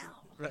 9 right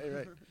now.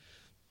 Right.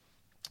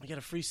 We got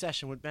a free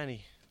session with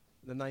Benny,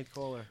 the 9th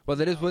caller. Well,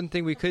 that is one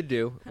thing we could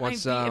do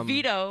once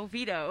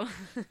Veto.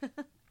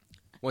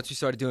 once we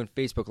started doing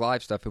Facebook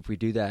Live stuff. If we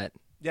do that,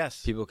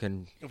 Yes. people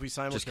can If we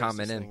simulcast just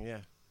comment this in. thing, yeah.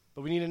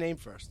 But we need a name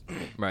first.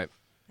 right.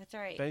 That's all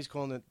right. Benny's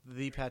calling it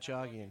the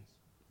Patchogian.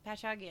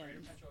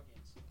 Patchogians.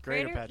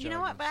 Greater Patchogians. You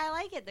know what? But I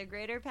like it. They're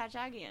Greater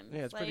Patchogians.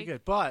 Yeah, it's pretty Like,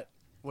 good. But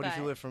what if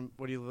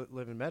but- you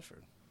live in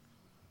Medford?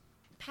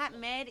 Pat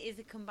Med is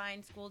a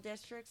combined school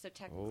district, so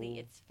technically Oh.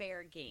 it's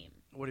fair game.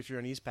 What if you're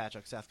in East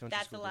Patchogue, South Country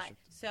That's a School lie.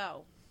 District?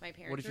 So my What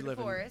parents if you were live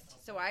in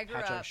divorced, so I grew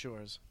Patchogue up.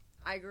 Shores.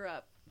 I grew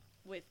up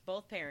with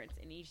both parents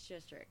in each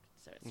district,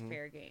 so it's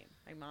fair game.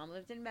 My mom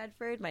lived in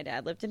Medford. My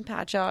dad lived in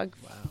Patchogue.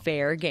 Wow.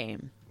 Fair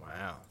game.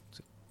 Wow.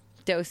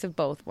 Dose of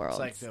both worlds.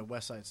 It's like the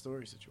West Side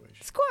Story situation.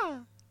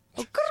 Squaw.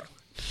 Oh,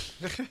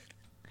 grr.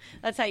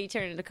 That's how you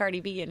turn into Cardi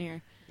B in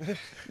here.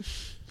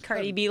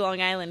 Cardi B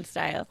Long Island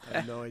style. I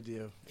have no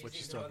idea what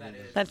she's talking about.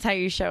 That's how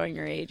you're showing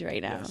your age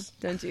right now. Yes.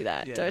 Don't do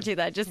that. Yeah. Don't do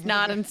that. Just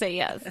nod and say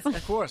yes.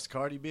 Of course,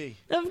 Cardi B.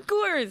 Of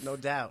course. No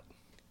doubt.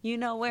 You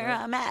know where Right.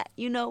 I'm at.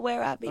 You know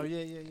where I be. Oh,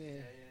 yeah.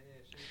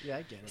 Yeah,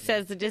 I get it.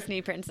 Says the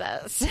Disney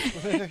princess.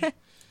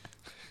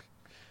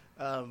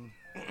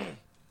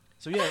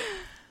 So, yeah,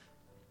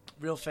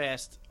 real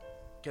fast,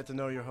 get to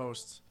know your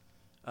hosts.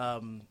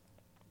 I'm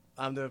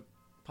the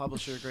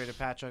publisher of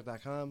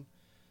GreaterPatchogue.com.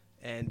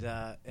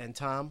 And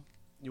Tom,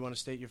 you want to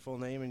state your full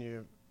name and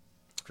your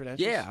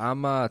credentials? Yeah,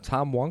 I'm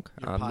Tom Wunk.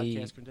 Your I'm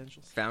podcast the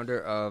credentials?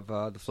 founder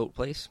of the Float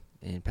Place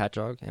in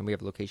Patchogue, and we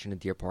have a location in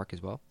Deer Park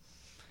as well.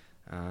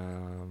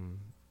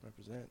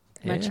 Represent.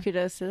 Much yeah.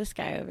 kudos to this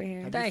guy over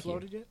here. Have Thank you you.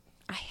 floated yet?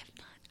 I have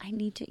not. I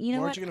need to. You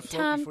know Weren't what, you gonna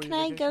float Tom? before Can your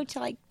I go vacation? to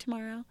like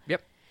tomorrow?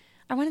 Yep.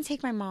 I want to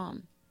take my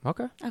mom.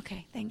 Okay.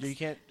 Okay, thanks. Yeah, you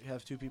can't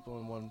have two people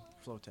in one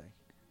float tank.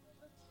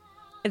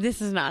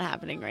 This is not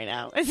happening right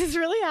now. Is this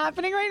really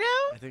happening right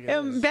now? I think it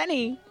is.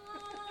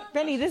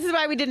 Benny, this is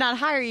why we did not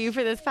hire you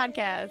for this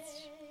podcast.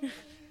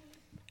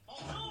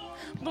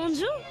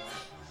 Bonjour.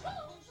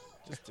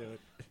 Just do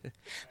it.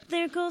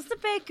 There goes the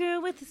baker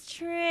with his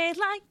tray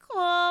like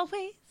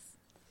always.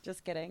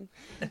 Just kidding.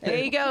 There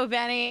you go,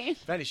 Benny.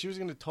 Benny, she was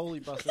going to totally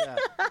bust it out.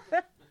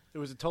 It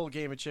was a total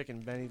game of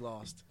chicken. Benny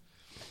lost.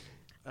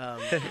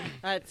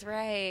 That's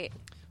right.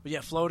 But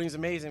yeah, floating's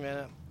amazing,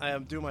 man. I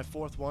am doing my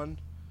 4th one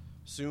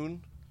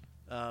soon.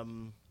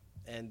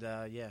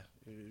 Yeah,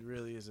 it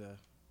really is a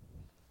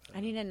I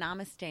need a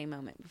namaste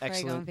moment before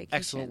I go on vacation.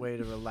 excellent way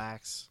to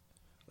relax.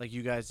 Like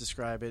you guys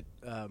describe it.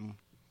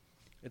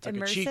 It's like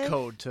a cheat Immersive?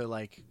 code to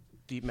like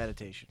deep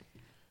meditation.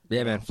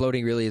 Yeah, man,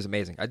 floating really is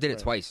amazing. I did it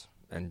Right. twice,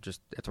 and just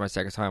after my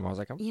second time, I was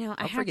like, I'm, You know,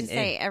 I I'm have to freaking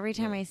say, in. every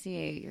time I see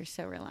you, you're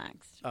so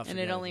relaxed. Oh, and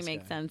forget it it, only this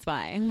makes guy. sense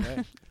why.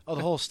 Right? Oh,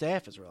 the whole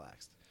staff is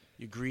relaxed.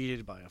 You're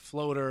greeted by a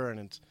floater, and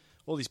it's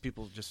all these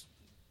people just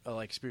are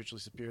like spiritually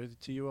superior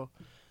to you.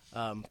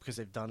 because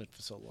they've done it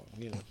for so long.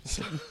 You know,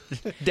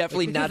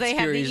 Definitely Because not they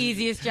have the spiritually.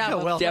 easiest job. Yeah,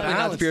 of well, Definitely not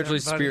Balance, spiritually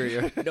everybody.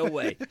 superior. No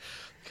way.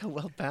 how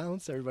well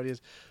balanced everybody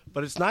is.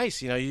 But it's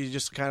nice, you know. You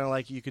just kind of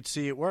like you could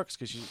see it works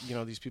because you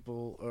know these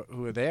people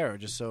who are there are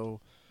just so,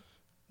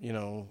 you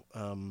know,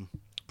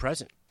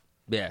 present.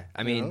 Yeah,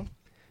 I You mean, know?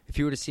 if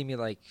you were to see me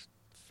like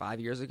 5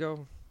 years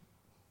ago,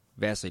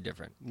 vastly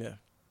different. Yeah.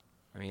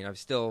 I mean, I'm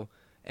still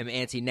am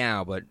antsy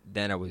now, but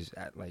then I was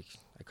at like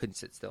I couldn't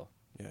sit still.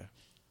 Yeah.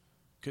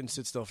 Couldn't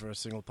sit still for a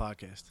single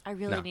podcast. I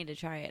really No. need to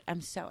try it.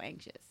 I'm so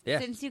anxious. Yeah.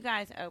 Since you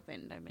guys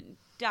opened, I've been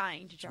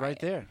dying to It's try right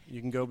it. there.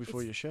 You can go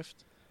before It's- your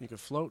shift. You could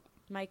float.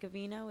 Mike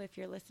Avino, if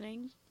you're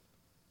listening,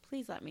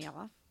 please let me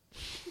off.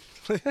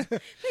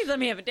 Please let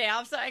me have a day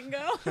off so I can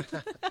go.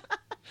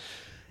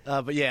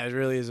 But yeah, it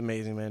really is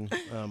amazing, man.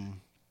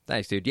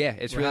 Thanks, dude. Yeah,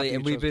 it's We're really, happy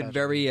and you we've chose been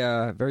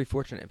Patchogue. very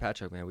fortunate in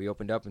Patchogue, man. We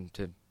opened up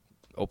into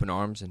open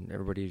arms, and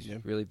everybody's Yeah.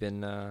 really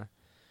been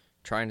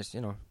trying to,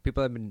 you know,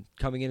 people have been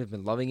coming in, have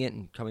been loving it,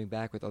 and coming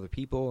back with other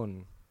people,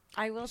 and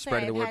I will say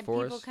Spreading I've the word had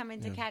for people us. come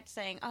into Yeah. Catch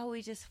saying, "Oh,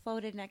 we just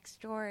floated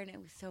next door and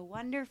it was so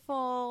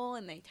wonderful,"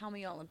 and they tell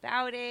me all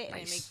about it, and it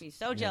Nice. makes me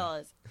so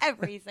jealous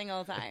every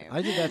single time.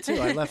 I did that too.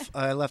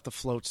 I left the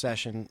float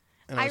session,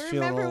 and I I was feeling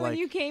remember all when like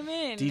you came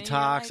in. and you're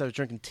detox. like- I was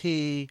drinking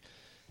tea,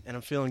 and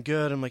I'm feeling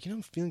good. I'm like, you know,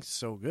 I'm feeling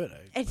so good. I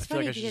It's feel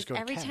funny like I should just because go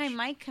to every Catch. time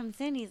Mike comes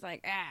in, he's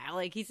like,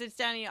 like he sits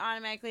down and he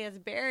automatically has a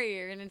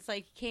barrier, and it's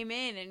like he came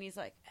in and he's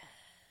like,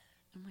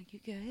 I'm like, you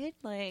good?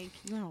 Like,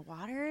 you want a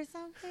water or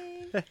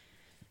something?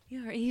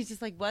 He's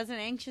just like wasn't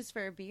anxious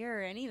for a beer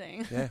or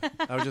anything. Yeah,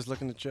 I was just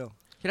looking to chill.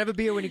 can I have a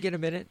beer when you get a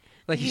minute?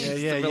 Like, he's Yeah,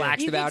 just yeah, yeah.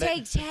 relaxed You about can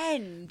it. take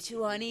 10,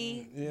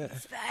 20. Yeah.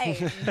 It's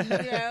fine.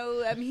 You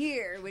know, I'm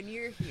here when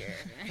you're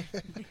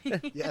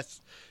here.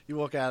 Yes, you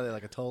walk out of there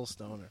like a toll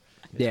stoner.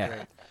 It's Yeah. great.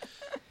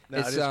 No,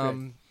 It's it is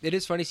great. it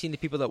is funny seeing the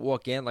people that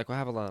walk in. Like, we'll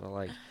have a lot of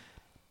like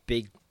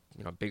bigger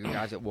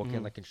guys that walk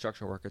in, like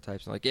construction worker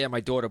types. And like, yeah, my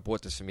daughter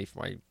bought this for me for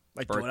my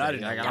My birthday. daughter, I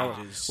didn't Like, know I what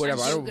don't- it is.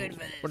 whatever. I'm I too don't, good for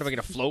this. what am I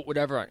going to float?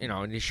 Whatever. You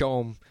know, and you show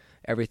them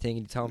everything,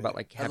 and you tell them about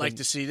like I'd having. like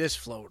to see this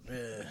float.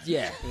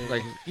 Yeah,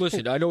 like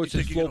listen, I know it's You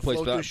his think you're float gonna place,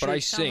 float but, this but I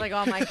shit? Sounds sing. like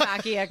all my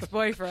cocky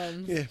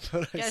ex-boyfriends. Yeah,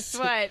 but I Guess see-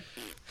 what?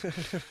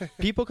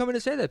 People come in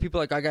and say that. People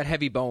are like, I got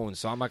heavy bones,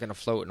 so I'm not going to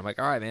float. And I'm like,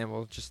 all right, man,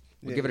 we'll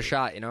Yeah, give it a yeah.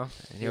 shot, you know. And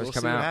he Yeah, always we'll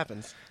come see what out.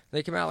 happens.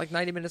 They come out like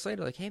 90 minutes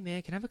later, like, hey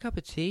man, can I have a cup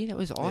of tea? That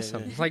was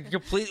awesome. yeah. It's like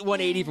complete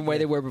 180 from where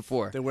they were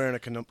before. They're wearing a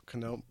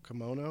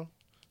kimono,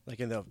 like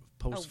in the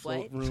post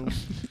float what? room.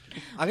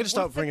 I'm gonna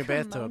start What's a bringing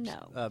bathtubs,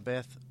 kimono?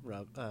 bath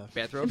rub.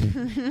 Bathrobe.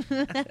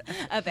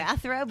 A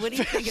bathrobe? What are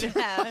you thinking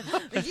about?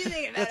 What are you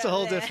thinking about? That's a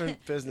whole over there?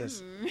 different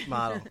business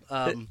model.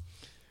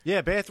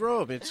 Yeah,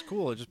 bathrobe. It's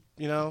cool. Just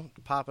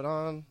pop it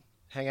on,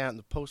 hang out in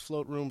the post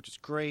float room, which is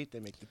great. They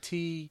make the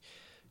tea.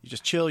 You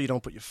just chill. You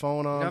don't put your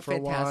phone on You know how for a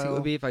fantastic it while.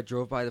 would be if I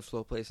drove by the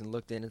float place and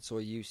looked in and saw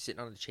you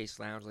sitting on the Chase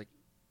Lounge, like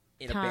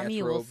in a Tom, bathrobe.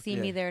 you will see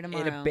me Yeah. there in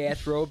tomorrow. a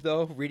bathrobe,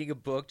 though, reading a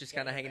book, just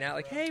kind of hanging out,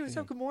 like, hey, what's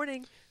up? Good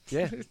morning.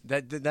 Yeah,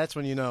 that's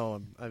when you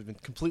know I've been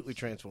completely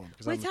transformed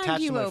because What I'm time attached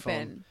do you to my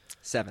open? phone.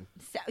 7.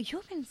 You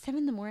open at 7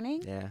 in the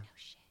morning? Yeah. No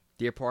shit.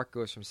 Deer Park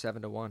goes from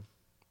 7 to 1.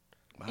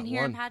 Wow, And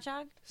here in one,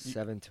 Patchogue?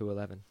 7 to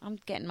 11. I'm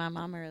getting my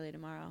mom early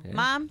tomorrow. Yeah.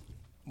 Mom,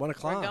 1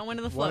 o'clock. going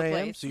to the 1 float a.m.,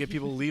 place. So you get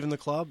people leaving the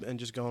club and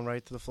just going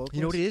right to the float place.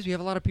 You know what it is? We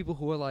have a lot of people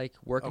who are like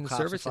work Oh, in the cops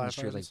and service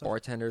industry, firefighters and like stuff?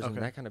 bartenders and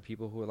Okay. that kind of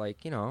people who are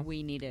like, you know,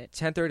 we need it.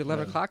 10:30, 11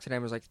 Right. o'clock today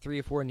was like 3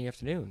 or 4 in the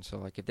afternoon. So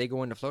like if they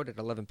go in to float at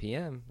 11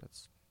 p.m.,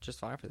 that's just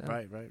fine for them.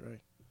 Right.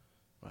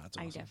 Wow, that's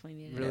I awesome. definitely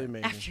needed Really it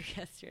amazing. after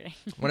yesterday.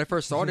 When I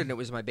first started and it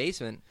was my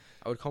basement,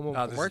 I would come home Oh,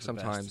 from this work is the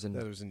best. sometimes and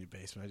That was in your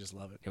basement. I just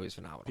love it. it was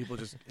phenomenal. People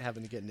just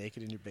having to get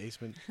naked in your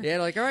basement. Yeah,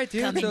 like, all right,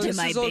 dude, Come so into this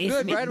my is all good,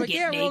 basement right? I'm and like, get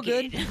yeah, we're all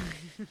good. naked.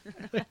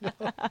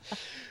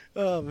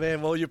 Oh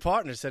man! Well, your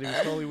partner said he was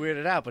totally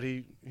weirded out, but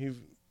he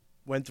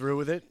went through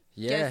with it.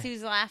 Yeah, Guess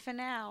who's laughing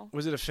now?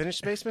 Was it a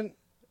finished basement?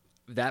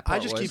 that I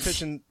part just was. keep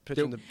pitching the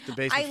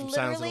basement I from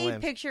Sounds of the literally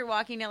Lambs. picture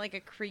walking down like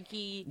a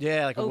creaky,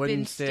 Yeah, like a open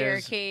wooden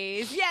stairs.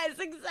 staircase. Yes,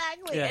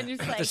 exactly. Yeah, And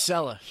just the like,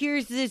 cellar.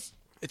 here's this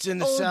It's in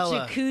the old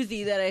cellar.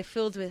 jacuzzi that I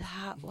filled with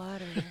hot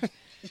water.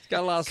 It's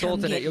got a lot of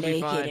salt in it. You'll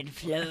be fine.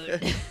 float.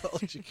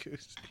 Old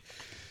jacuzzi.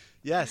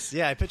 Yes,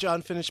 yeah. I picture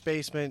unfinished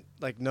basement,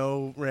 like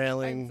no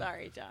railing. I'm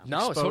sorry, Tom. No,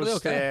 it's exposed totally okay.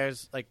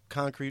 stairs, like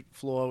concrete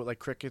floor with like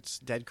crickets,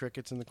 dead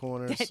crickets in the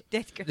corners.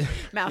 That's good.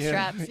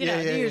 Mousetraps. Yeah. You know, Yeah,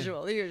 yeah, the yeah.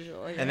 usual. The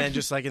usual. And then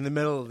just like in the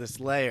middle of this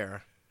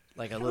layer,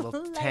 like a little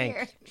Layer.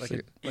 tank.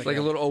 It's like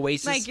a little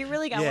oasis. Mike, you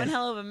really got Yeah. one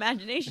hell of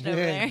imagination over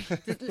Yeah. there.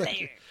 Just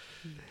layer.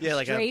 Yeah,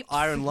 like an Drapes.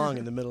 iron lung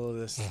in the middle of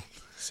this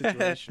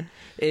situation.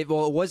 It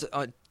was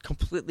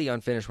completely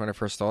unfinished when I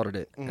first started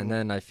it, Mhm. and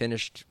then I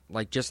finished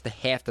like just the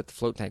half that the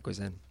float tank was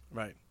in,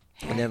 Right.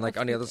 and then like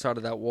on the other side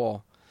of that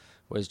wall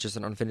was just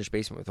an unfinished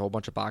basement with a whole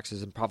bunch of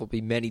boxes and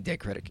probably many dead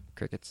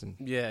crickets. And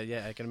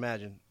Yeah, I can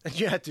imagine. And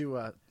you had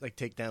to like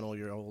take down all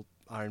your old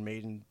Iron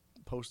Maiden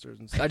posters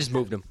and stuff. I just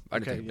moved them. I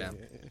didn't Okay, take them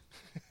down.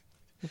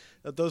 yeah.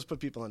 Those put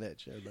people on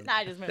edge. Yeah, Nah,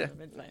 I just moved him.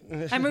 It's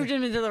fine. I moved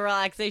him into the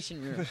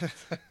relaxation room.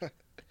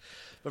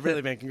 But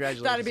really, man,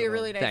 congratulations. Thought it'd be a on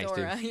really that. nice Thanks,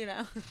 aura, dude. you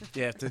know.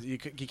 Yeah, you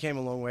came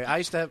a long way. I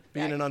used to be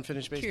in Yeah, an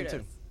unfinished basement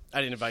kudos. too. I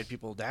didn't invite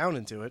people down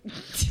into it,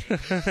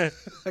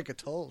 like a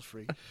toll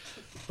freak.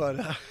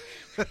 But,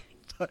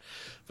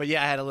 but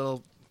yeah, I had a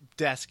little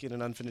desk in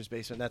an unfinished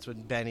basement. That's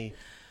when Benny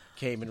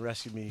came and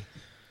rescued me.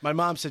 My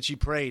mom said she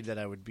prayed that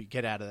I would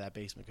get out of that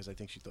basement because I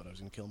think she thought I was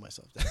going to kill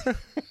myself there.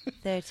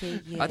 30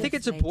 years I think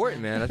it's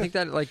important, man. I think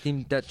that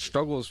that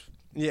struggle is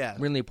Yeah.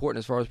 really important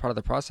as far as part of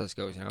the process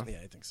goes. Yeah,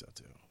 I think so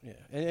too. Yeah,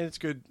 and it's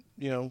good.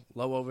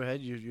 Low overhead.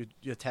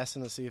 You're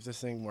testing to see if this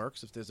thing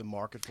works, if there's a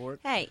market for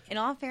it. Hey, in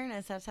all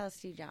fairness, that's how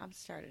Steve Jobs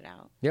started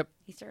out. Yep.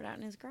 He started out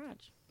in his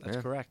garage. That's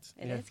Yeah. correct.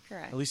 It yeah. is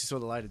correct. At least he saw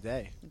the light of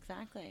day.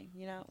 Exactly.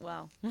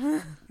 Well,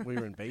 We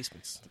were in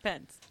basements.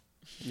 depends.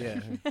 Yeah,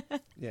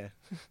 yeah.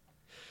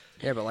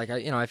 Yeah, but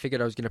I figured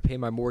I was going to pay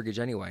my mortgage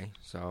anyway.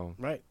 So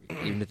Right.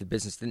 even if the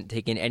business didn't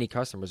take in any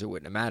customers, it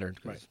wouldn't have mattered.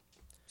 'Cause Right.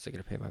 I was still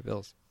going to pay my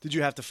bills. Did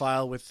you have to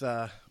file with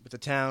the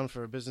town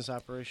for a business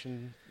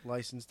operation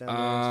license down there?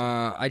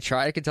 I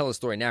tried. I can tell the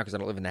story now because I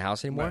don't live in the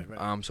house anymore.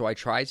 Right. So I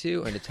tried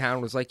to, and the town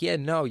was like, "Yeah,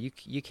 no, you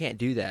can't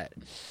do that."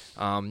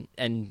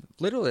 And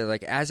literally,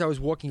 like as I was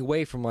walking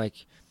away from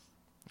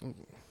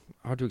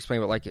how to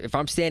explain it? Like if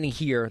I'm standing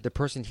here, the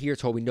person here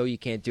told me, "No, you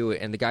can't do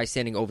it," and the guy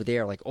standing over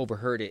there like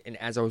overheard it. And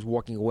as I was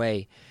walking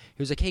away,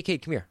 he was like, "Hey,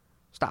 kid, come here,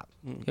 stop.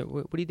 Okay,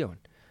 what are you doing?"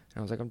 And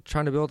I was like, "I'm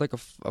trying to build like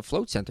a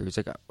float center." He's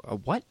like, "A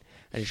what?"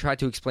 And he tried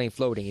to explain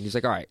floating, and he's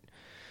like, "All right,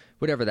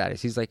 whatever that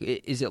is." He's like,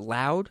 "Is it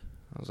loud?"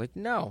 I was like,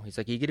 "No." He's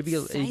like, are you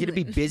gonna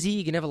be busy?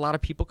 You gonna have a lot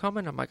of people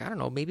coming?" I'm like, "I don't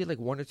know, maybe like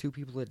 1 or 2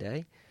 people a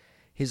day."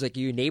 He's like,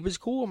 "Your neighbors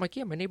cool?" I'm like,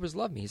 "Yeah, my neighbors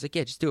love me." He's like,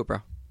 "Yeah, just do it, bro."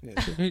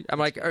 Yeah. I'm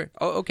like,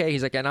 "Oh, okay."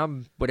 He's like, and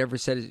I'm whatever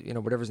his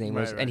name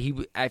was, Right.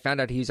 and I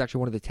found out he was actually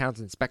one of the town's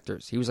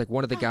inspectors. He was like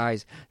one of the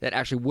guys that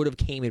actually would have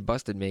came and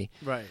busted me.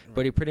 Right.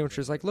 But he pretty much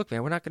was like, "Look,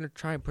 man, we're not going to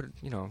try and put it,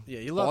 Yeah,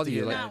 you love all to you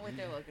get like, that. Not what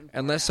they're looking for.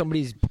 unless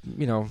somebody's,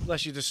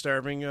 Unless you're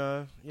disturbing,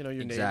 your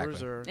Exactly.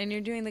 neighbors or. And you're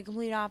doing the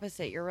complete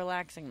opposite. You're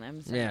relaxing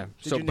them. So. yeah."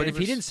 Did So, your but if he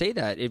neighbors- didn't say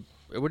that, it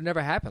would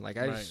never happen. Like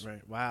I Right, was,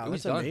 right. Wow, it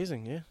was that's done.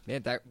 amazing. Yeah. yeah,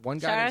 that one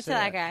guy. Shout didn't out to say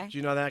that guy. Do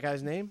you know that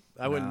guy's name?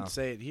 I No. wouldn't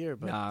say it here,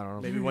 but No, I don't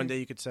know. maybe one day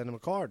you could send him a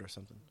card or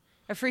something.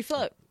 A free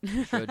float.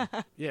 Should.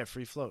 Yeah,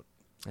 free float.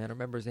 I don't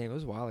remember his name. It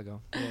was a while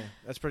ago. Yeah,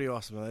 that's pretty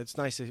awesome. It's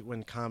nice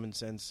when common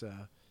sense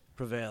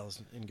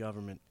prevails in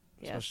government,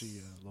 Yes.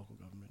 especially local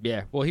government.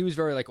 Yeah. Well, he was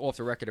very like off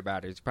the record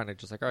about it. It's kind of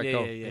just like, all right, yeah,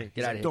 go, yeah. Get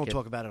He's out like, of here. Don't kid."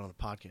 talk about it on a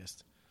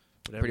podcast.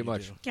 Whatever Pretty you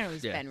much. do. Can't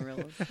always Yeah. bend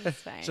rules.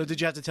 It's fine. So did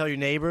you have to tell your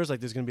neighbors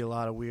like there's going to be a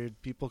lot of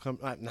weird people come?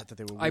 Not that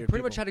they were. Weird I pretty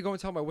people. much had to go and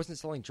tell him I wasn't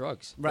selling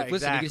drugs. Right, Like,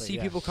 listen, you're exactly, gonna see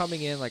yeah. people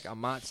coming in. Like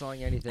I'm not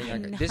selling anything.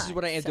 I'm Like, this is not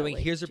what I am doing.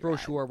 selling Here's a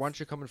brochure. drugs. Why don't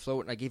you come and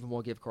float? And I gave him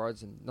all gift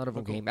cards, and none of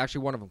them cool. came.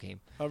 Actually, one of them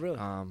came. Oh really?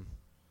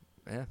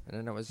 Yeah, and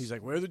then I was. He's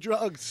like, "Where are the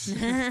drugs?"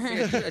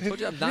 I told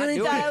you I'm not really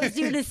doing thought I it. was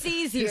doing a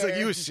C's here. He's like,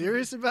 "You were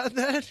serious about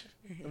that?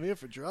 I'm here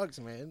for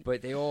drugs, man."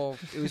 But they all.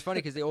 It was funny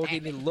because they all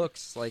gave me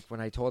looks like when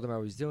I told them I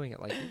was doing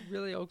it. Like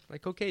really,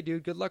 like okay,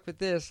 dude, good luck with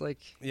this. Like,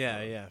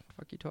 Yeah, yeah. what the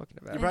fuck you talking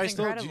You about? probably That's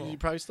still incredible. you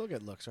probably still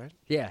get looks, right?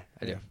 Yeah,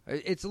 I do. Yeah.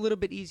 It's a little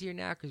bit easier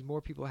now because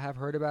more people have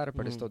heard about it,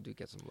 but I still do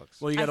get some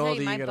looks. Well, you I'll got tell all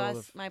you, the you got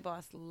all my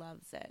boss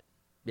loves it.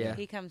 Yeah.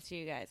 He comes to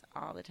you guys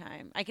all the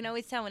time. I can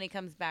always tell when he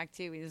comes back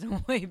too. He's in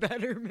a way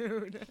better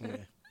mood.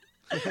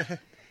 Yeah.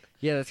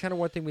 Yeah, that's kind of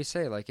one thing we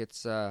say. Like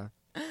it's one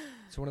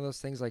of those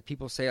things. Like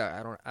people say,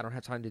 I don't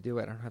have time to do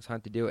it. I don't have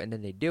time to do it, and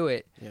then they do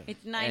it.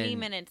 It's 90 And-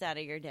 minutes out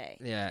of your day.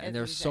 Yeah, and That's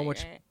there's what so you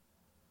much say, right?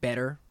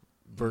 better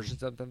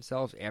versions of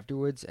themselves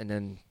afterwards, and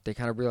then they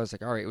kind of realize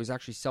like, all right, it was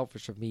actually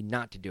selfish of me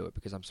not to do it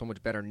because I'm so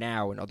much better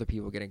now, and other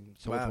people are getting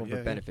so much Wow, more of yeah,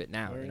 a benefit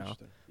now. Very You know,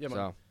 interesting. Yeah,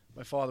 so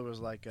my father was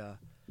like,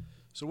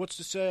 "So what's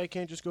to say I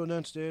can't just go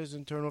downstairs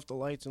and turn off the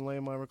lights and lay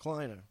in my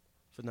recliner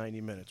for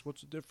 90 minutes?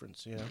 What's the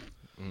difference, you know?"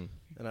 Mm.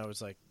 And I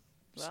was like,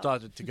 Well.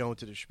 started to go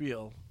into the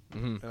spiel,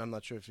 Mhm. and I'm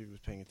not sure if he was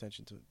paying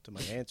attention to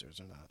my answers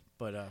or not.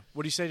 But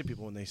what do you say to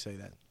people when they say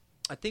that?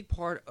 I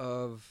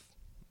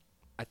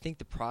think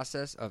the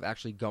process of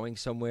actually going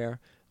somewhere,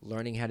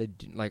 learning how to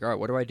do, like, all right,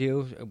 what do I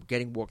do?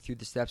 Getting walked through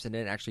the steps and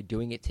then actually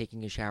doing it,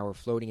 taking a shower,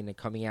 floating, and then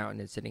coming out and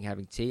then sitting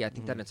having tea. I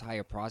think that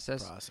entire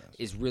process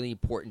is really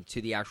important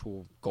to the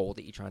actual goal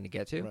that you're trying to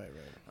get to. Right,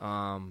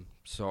 right.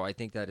 So I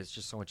think that it's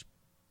just so much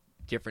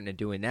different than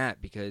doing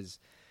that because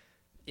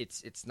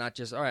it's not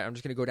just all right. I'm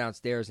just going to go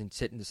downstairs and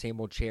sit in the same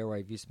old chair where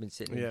I've used to been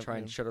sitting and try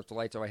and shut off the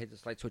lights. Or I hit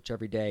this light switch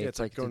every day. Yeah, it's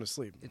like going to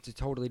sleep. It's a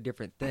totally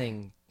different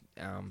thing.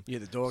 Yeah,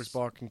 the dogs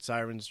barking,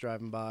 sirens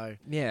driving by.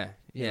 Yeah,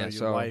 You yeah. know,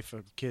 your wife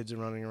or kids are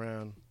running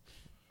around.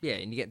 Yeah,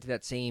 and you get into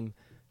that same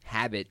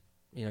habit.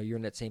 You know, you're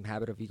in that same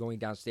habit of you going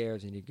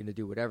downstairs and you're going to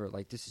do whatever.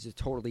 Like this is a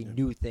totally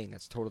new thing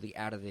that's totally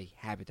out of the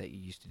habit that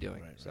you're used to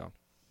doing. Right, so,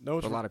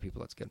 No, for a lot of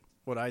people, that's good.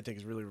 what I think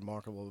is really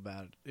remarkable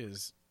about it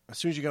is as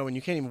soon as you go in,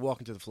 you can't even walk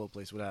into the float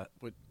place without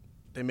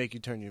they make you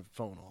turn your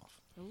phone off.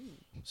 Ooh,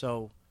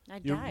 So I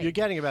you're died.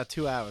 getting about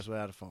 2 hours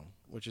without a phone,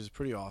 which is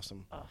pretty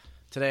awesome. Ugh.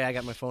 Today I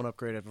got my phone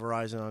upgraded at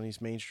Verizon on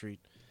East Main Street,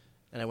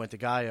 and I went to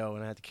Gaio,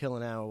 and I had to kill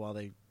an hour while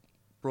they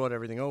brought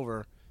everything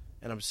over,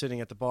 and I'm sitting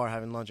at the bar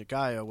having lunch at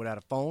Gaio without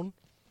a phone,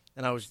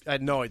 and I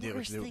had no idea what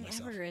Worst to do with thing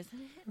myself. ever,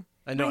 isn't it?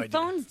 I had no My idea.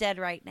 phone's dead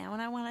right now,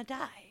 and I want to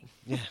die.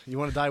 Yeah, you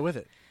want to die with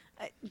it.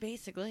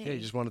 Basically. Yeah, you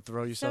just want to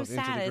throw yourself So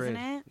into sad, the grave.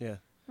 isn't it? Yeah.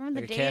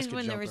 Remember Like the a days casket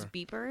when there was jumper.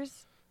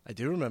 beepers? I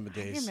do remember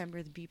days. I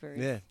remember the beepers.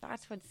 Yeah.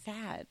 That's what's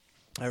sad.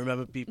 I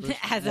remember beepers.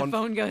 As a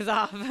phone goes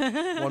off.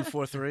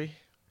 143.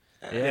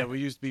 Yeah, we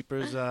used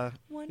beepers.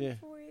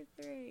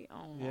 143.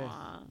 Oh,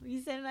 Yeah.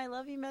 you sending I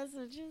love you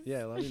messages? Yeah,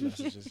 I love your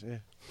messages.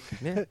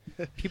 Yeah.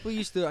 Yeah. People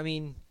used to,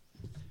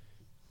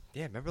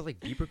 yeah, remember like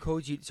beeper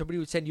codes? Somebody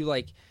would send you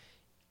like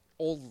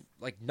old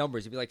like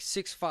numbers. It'd be like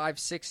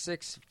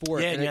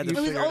 65664. Yeah, and you had to It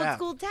was figure it old out.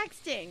 school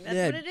texting. That's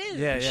Yeah, what it is.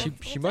 yeah, It's yeah. old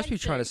She school must be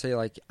trying to texting. say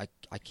like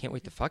I can't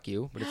wait to fuck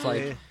you, but it's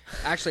like Yeah.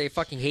 actually I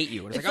fucking hate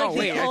you. And it's, It's like, like oh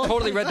wait, the I old-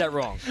 totally read that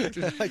wrong.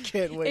 I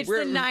can't wait. It's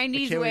We're- the I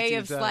 90s can't wait way till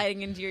of it's out.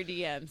 sliding into your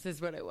DMs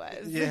is what it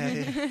was.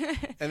 Yeah.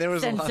 And there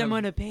was Send a lot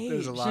someone of, a page. There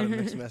was a lot of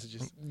mixed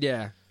messages.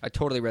 Yeah, I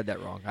totally read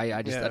that wrong.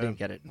 I just Yeah. I didn't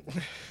get it.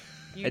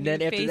 You And then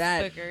new after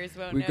that, Facebookers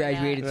won't We know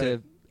graduated that.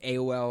 to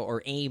AOL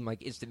or AIM,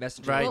 like instant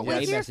messenger. Right, What yeah.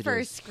 was your messages.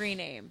 first screen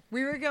name?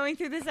 We were going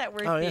through this at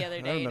work Oh, the yeah. other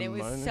I day, and it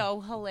remember was mine. so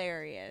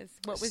hilarious.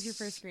 What was your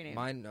first screen name?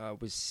 Mine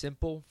was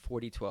Simple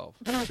 4012.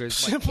 Because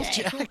Simple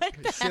Okay, Jack. what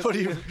the What do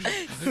you?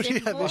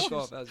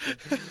 Simple?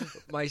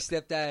 my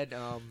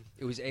stepdad,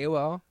 it was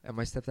AOL, and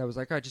my stepdad was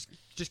like, "All right,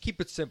 just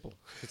keep it simple."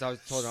 Because I was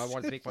told him I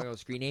wanted to make my own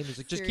screen name. He's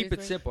like, "Just keep it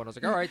Seriously? simple," and I was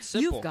like, "All right,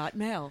 simple." You've got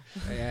mail.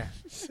 Yeah.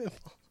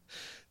 Simple.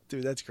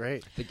 Dude, that's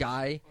great. The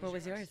guy. What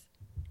was yours?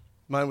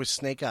 Mine was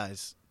Snake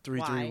Eyes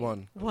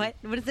 331. What?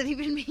 What does that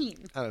even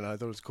mean? I don't know. I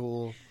thought it was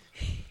cool.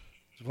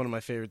 It was one of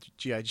my favorite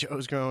GI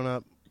Joes growing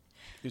up.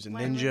 He was a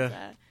Mine ninja.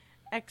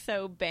 was,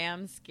 Exo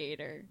Bam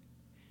Skater.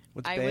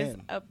 What's I Bam? was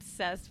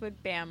obsessed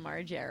with Bam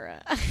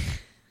Margera.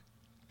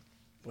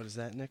 What is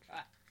that, Nick?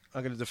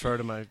 I'm going to defer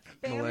to my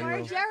Bam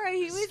millennial. Margera,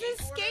 he was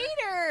a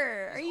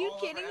skater. Are you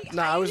kidding me?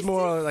 Nah, I was used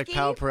more to like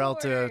Pal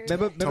Peralta. skateboard.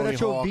 Remember Tony that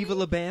show Hawk. Viva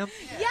La Bam?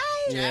 Yes.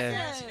 Yeah.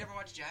 Jackass? You never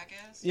watched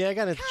Jackass? Yeah, I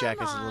got into Come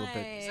Jackass a little on.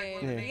 bit.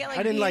 like, Yeah. You get,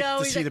 I didn't like Vito,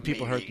 to he's see like, the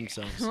people hurt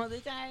themselves. all the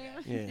time.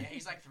 Yeah. Yeah,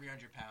 he's like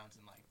 300 pounds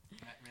and like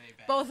not really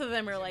bad. Both of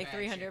them are He's in like bad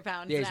 300 shape.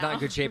 pounds Yeah, he's now. not in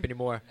good shape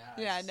anymore.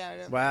 No, Yeah, it's-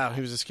 no. Wow, he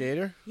was a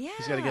skater? Yeah.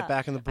 He's got to get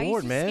back on the I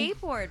board, used man. to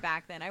skateboard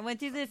back then. I went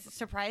through this,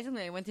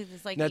 surprisingly, I went through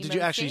this like Now, did you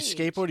emo actually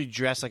stage. skateboard or you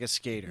dress like a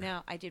skater?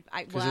 No, I did.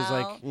 Because Well, it was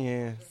like,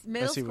 yeah. I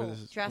middle see where school, this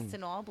is. dressed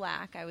in all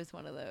black. I was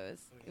one of those.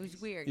 It was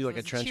weird. You 'cause like I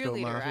a was trench coat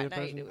cheerleader mafia at night.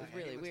 person? It was Yeah, he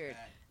really looks weird.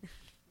 bad.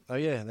 Oh,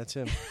 yeah, that's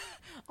him.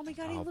 Oh my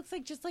god, he looks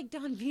like just like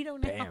Don Vito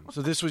now. Bam.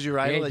 So this was your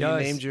Yeah, idol he that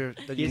does. you named your... That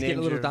you He's getting a named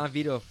little your, Don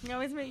Vito. That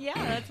was yeah,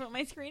 that's what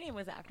my screen name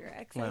was after.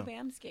 XO Wow.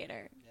 Bam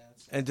Skater. Yeah,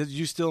 it's- And did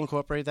you still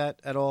incorporate that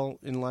at all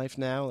in life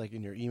now? Like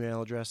in your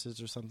email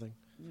addresses or something?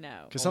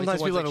 No. Because Only sometimes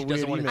the people ones have a that she weird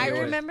doesn't wanna email. I do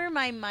it. remember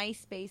my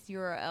MySpace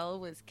URL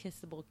was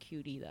Kissable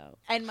Cutie though,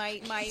 and my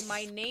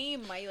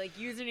name, my like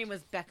username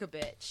was Becca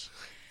Bitch.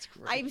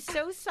 I'm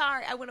so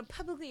sorry. I want to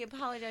publicly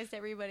apologize to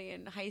everybody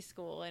in high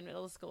school and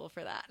middle school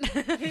for that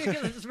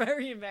because it's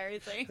very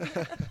embarrassing.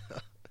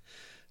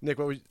 Nick,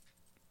 what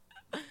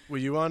were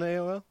you on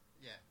AOL?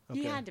 yeah.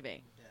 He had to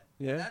be.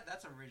 Yeah?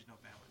 That's original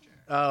Bama Jared.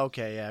 Oh,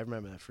 okay. Yeah, I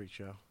remember that freak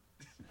show.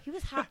 He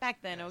was hot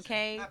back then.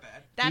 Okay, Not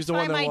bad. that's the why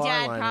one that my wore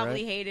dad eyeliner, probably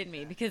right? hated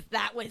me because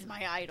that was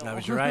my idol. That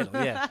was your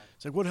idol, yeah.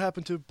 It's like, what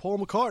happened to Paul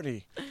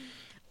McCartney?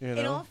 You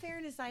In all know?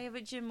 fairness, I have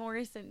a Jim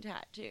Morrison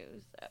tattoo,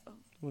 so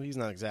Well, he's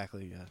not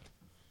exactly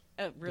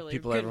a really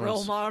people good role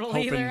everyone's model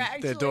hoping either.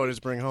 Actually, their daughters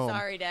bring home.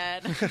 Sorry,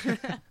 Dad.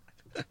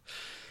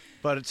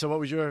 But so what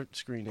was your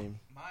screen name?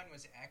 Mine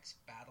was X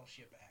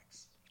Battleship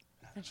X.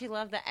 Don't you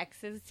love the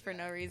X's for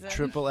no reason?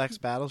 Triple X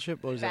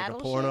Battleship? What was that,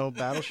 like a Battleship? porno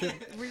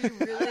battleship? Were you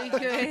really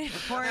good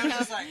That porno? was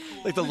just like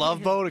cool. Like the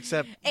Love Boat,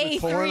 except with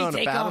porn A3, on a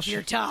take off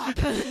your battleship? top.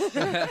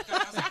 That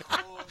was like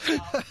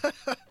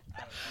cool.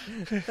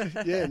 I don't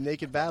know. Yeah,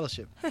 naked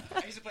battleship.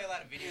 I used to play a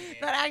lot of video games.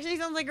 That actually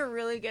sounds like a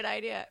really good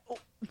idea. Oh,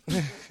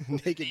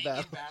 Naked Naked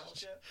battle.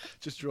 Battleship.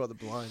 Just draw the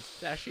blinds.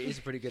 That actually is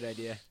a pretty good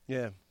idea.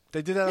 Yeah.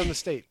 They did that on the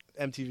state.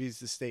 MTV's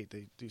The State.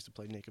 They used to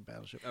play Naked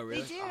Battleship. Oh,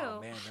 they do. Oh,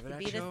 man. Remember that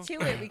Beat show? us to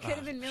it. We could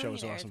have been show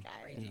was millionaires, awesome.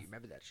 guys. Do you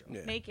remember that show?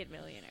 Yeah. Naked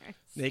millionaires.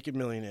 Naked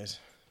millionaires.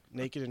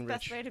 Naked and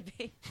Best rich. way to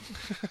be.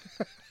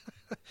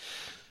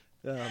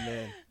 Oh,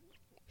 man.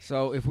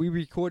 So if we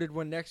recorded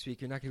one next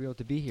week, you're not going to be able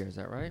to be here. Is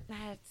that right?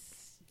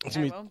 That's. It's I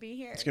gonna be- won't be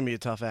here. It's going to be a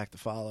tough act to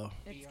follow.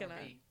 It's gonna.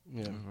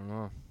 Yeah. I don't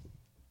know.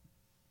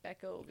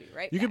 Becca will be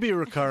right. You back. could be a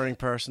recurring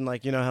person.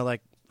 Like, you know how,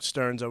 like,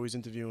 Stern's always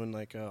interviewing,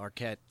 like,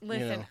 Arquette.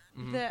 Listen,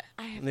 You know,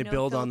 I have and they no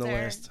build on the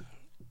filter, list.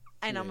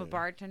 and I'm a Yeah.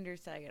 bartender,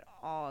 so I get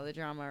all the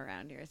drama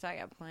around here. So I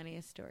got plenty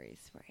of stories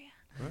for you.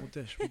 We'll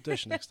dish. We'll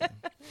dish next time.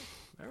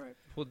 All right.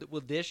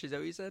 We'll dish. Is that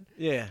what you said?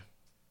 Yeah.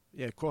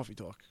 Yeah, coffee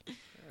talk.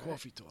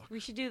 Coffee talk.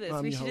 We should do this.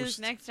 I'm We your should do this host.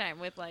 next time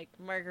with like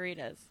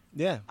margaritas.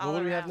 Yeah. All Well, what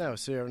do we have around. now?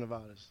 Sierra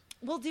Nevadas.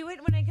 We'll do it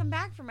when I come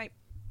back from my.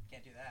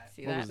 Can't do that.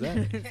 See What was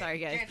that? Sorry,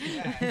 guys. Can't do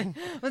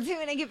that. We'll do it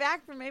when I get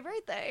back from my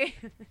birthday.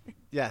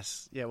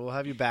 Yes. Yeah, we'll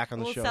have you back on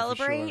the We'll show.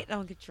 celebrate. For And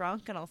I'll get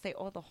drunk and I'll say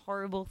all the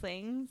horrible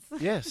things. sure.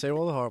 Yeah, say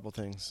all the horrible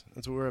things.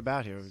 That's what we're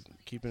about here.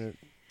 Keeping it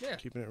Yeah.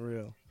 keeping it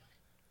real.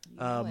 You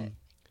know it.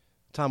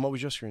 Tom, what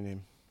was your screen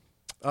name?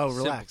 Oh,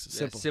 relax.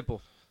 Simple.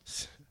 Simple.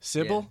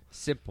 Sybil? Yeah,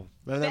 simple.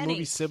 Remember that Benny.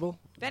 movie Sybil?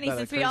 Benny, About a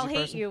since we all crazy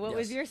hate person? you, what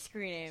was Yes. your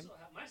screen name?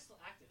 Mine's still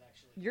active,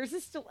 actually. Yours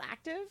is still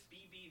active?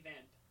 BB Vamp.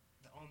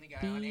 The only guy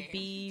on AIM.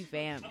 BB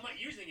Vamp. I'm not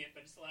using it,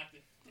 but it's still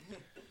active.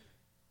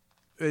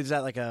 Is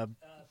that like a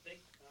Big.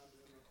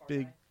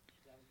 Big-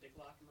 Big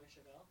lock in my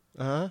Chevelle.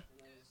 uh huh? And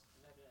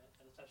I have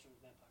an obsession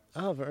with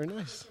vampires. Oh, very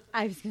nice.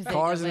 I was going to say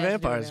Cars no, and it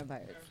has to do with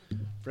vampires.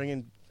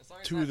 Bringing As long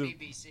as Two it's of not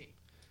the- BBC.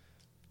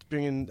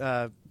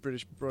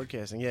 British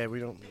broadcasting. Yeah, we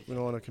don't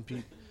want to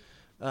compete.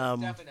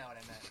 Definitely not what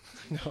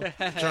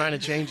I meant. Trying to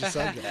change the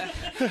subject.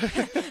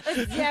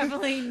 That's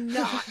definitely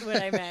not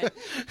what I meant.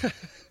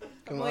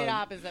 Complete on.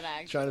 opposite,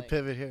 actually. Trying to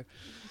pivot here.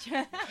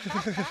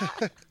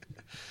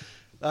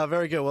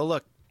 Very good. Well,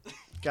 look,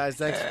 guys,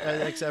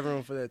 thanks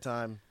everyone for their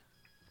time.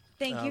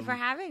 Thank you for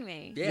having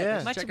me. Yeah.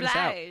 thanks for Much checking us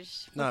out.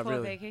 obliged. Not Before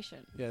really.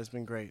 vacation. Yeah, it's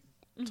been great.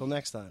 Until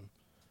next time.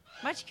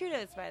 Much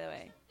kudos, by the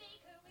way.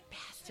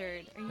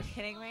 Bastard. Are you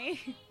kidding me?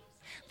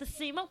 The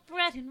same old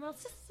bread and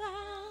rolls to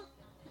sell.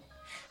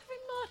 Every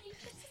morning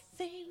it's the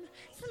same.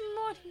 It's the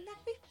morning that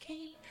we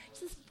came to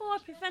this poor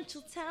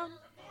provincial town.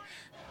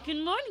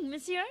 Good morning,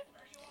 monsieur.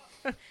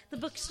 The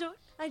bookstore.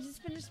 I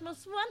just finished the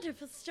most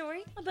wonderful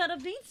story about a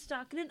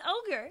beanstalk and an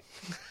ogre.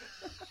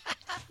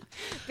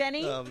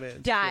 Benny, Oh, man, it's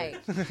die.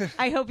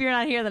 I hope you're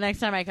not here the next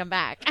time I come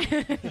back.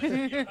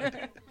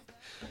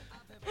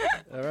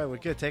 All right, we're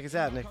good. Take us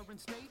out, Nick. Current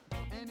state,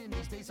 and in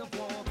these days of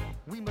war,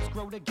 we must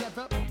grow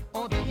together,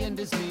 or the end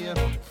is near.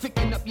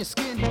 Thicken up your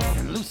skin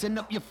and loosen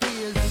up your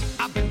fears.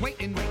 I've been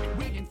waiting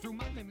through